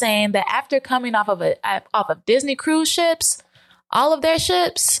 I'm just saying that after coming off of Disney cruise ships, all of their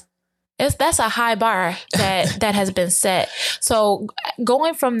ships, that's a high bar that has been set. So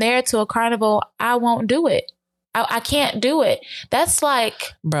going from there to a Carnival, I won't do it. I can't do it. That's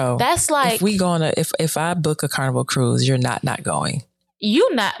like, bro. That's like, if we if I book a Carnival cruise, you're not going.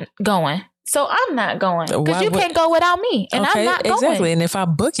 You not going. So I'm not going, because you can't go without me, and I'm not going. Exactly. And if I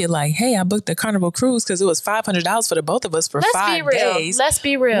book it like, hey, I booked the Carnival cruise because it was $500 for the both of us for 5 days. Let's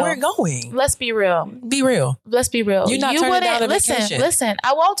be real. We're going. Let's be real. Be real. Let's be real. You're not turning down a vacation. Listen.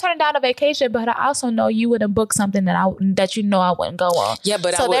 I won't turn down a vacation, but I also know you wouldn't book something that I wouldn't go on. Yeah,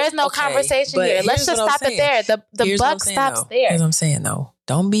 but there's no conversation here. Let's just stop it there. The buck stops there. Here's what I'm saying though.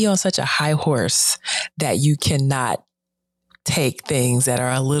 Don't be on such a high horse that you cannot take things that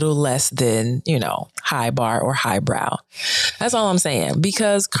are a little less than, high bar or highbrow. That's all I'm saying.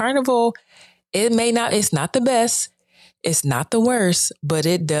 Because Carnival, it's not the best, it's not the worst, but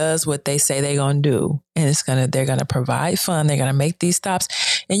it does what they say they're going to do. And they're going to provide fun. They're going to make these stops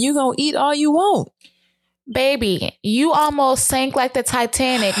and you're going to eat all you want. Baby, you almost sank like the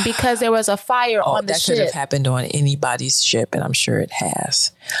Titanic because there was a fire on the ship. That could have happened on anybody's ship, and I'm sure it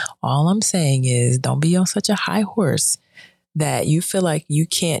has. All I'm saying is don't be on such a high horse that you feel like you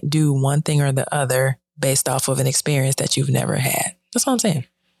can't do one thing or the other based off of an experience that you've never had. That's all I'm saying.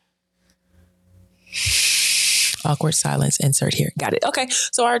 Awkward silence, insert here. Got it. Okay.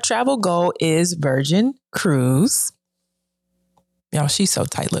 So our travel goal is Virgin Cruise. Y'all, she's so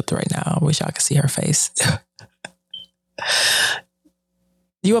tight-lipped right now. I wish y'all could see her face.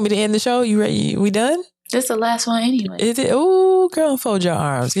 You want me to end the show? You ready? We done? This is the last one anyway. Is it? Oh, girl, fold your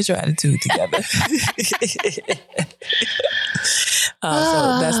arms. Get your attitude together. So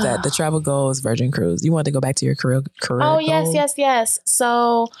that's that. The travel goals, Virgin Cruise. You want to go back to your career Oh, goal? yes.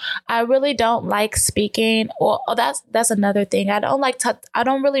 So I really don't like speaking. Or that's another thing. I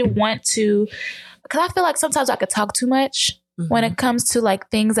don't really want to, because I feel like sometimes I could talk too much when it comes to like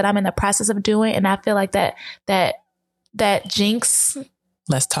things that I'm in the process of doing. And I feel like that jinx.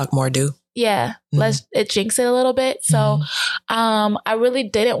 Let's talk more, do. Yeah, it jinx it a little bit. So I really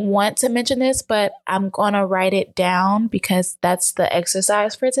didn't want to mention this, but I'm going to write it down because that's the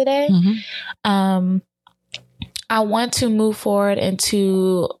exercise for today. I want to move forward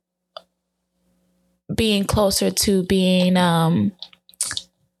into being closer to being an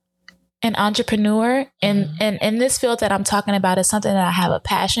entrepreneur. And in this field that I'm talking about is something that I have a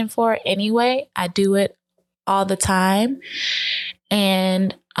passion for anyway. I do it all the time.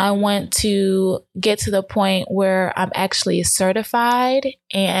 And I want to get to the point where I'm actually certified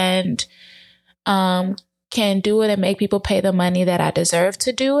and can do it and make people pay the money that I deserve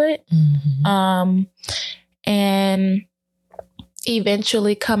to do it. And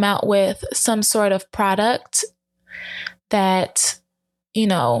eventually come out with some sort of product that, you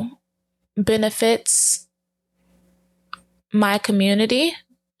know, benefits my community.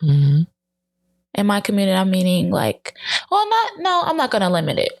 In my community, I'm meaning like, I'm not going to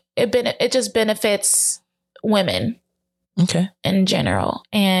limit it. It just benefits women. Okay. In general.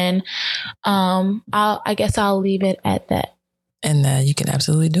 And I guess I'll leave it at that. And you can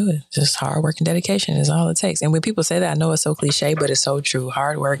absolutely do it. Just hard work and dedication is all it takes. And when people say that, I know it's so cliche, but it's so true.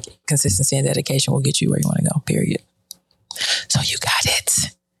 Hard work, consistency, and dedication will get you where you want to go, period. So you got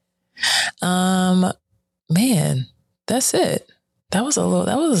it. Man, that's it. That was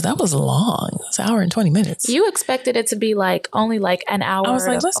long. It's an hour and 20 minutes. You expected it to be like only like an hour. I was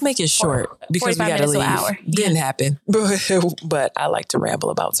like, let's make it short because we got to leave. Didn't happen. But I like to ramble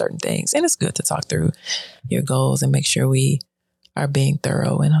about certain things. And it's good to talk through your goals and make sure we are being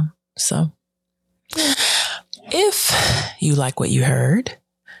thorough in them. So if you like what you heard,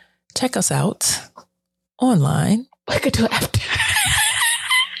 check us out online. We could do it after.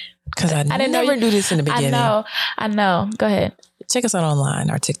 Because I didn't never do this in the beginning. I know. Go ahead. Check us out online.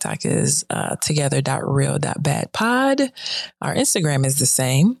 Our TikTok is together.real.badpod. Our Instagram is the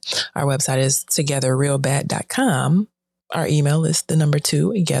same. Our website is togetherrealbad.com. Our email is 2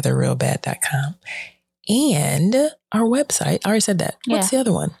 togetherrealbad.com. And our website, I already said that. What's the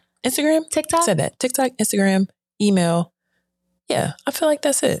other one? Instagram? TikTok? I said that. TikTok, Instagram, email. Yeah, I feel like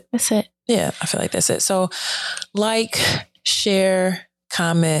that's it. That's it. Yeah, I feel like that's it. So like, share,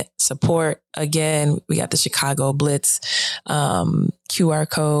 comment, support. Again, we got the Chicago Blitz QR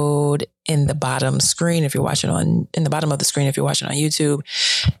code in the bottom screen if you're watching in the bottom of the screen if you're watching on YouTube.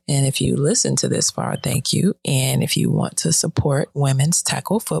 And if you listen to this far, thank you. And if you want to support women's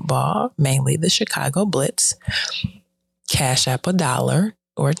tackle football, mainly the Chicago Blitz, cash app $1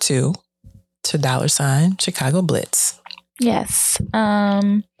 or $2 to $Chicago Blitz. Yes.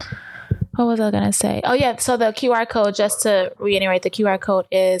 What was I going to say? Oh, yeah. So the QR code, just to reiterate, the QR code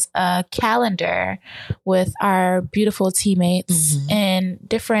is a calendar with our beautiful teammates in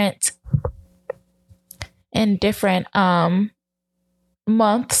different months,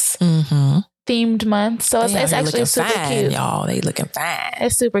 themed months. So it's actually super cute. Y'all, they looking fine.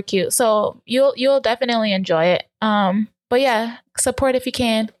 It's super cute. So you'll definitely enjoy it. But yeah, support if you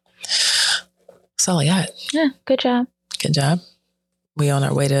can. That's all I got. Yeah. Good job. Good job. We on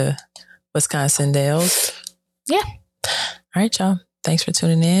our way to Wisconsin Dells. Yeah. All right, y'all. Thanks for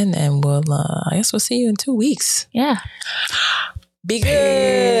tuning in, and I guess we'll see you in 2 weeks. Yeah. Be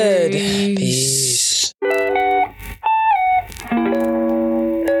good. Peace.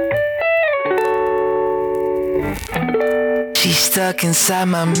 She's stuck inside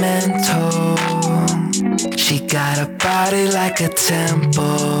my mental. She got a body like a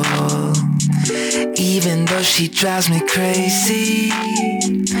temple. Even though she drives me crazy,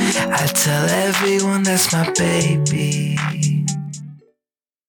 I tell everyone that's my baby.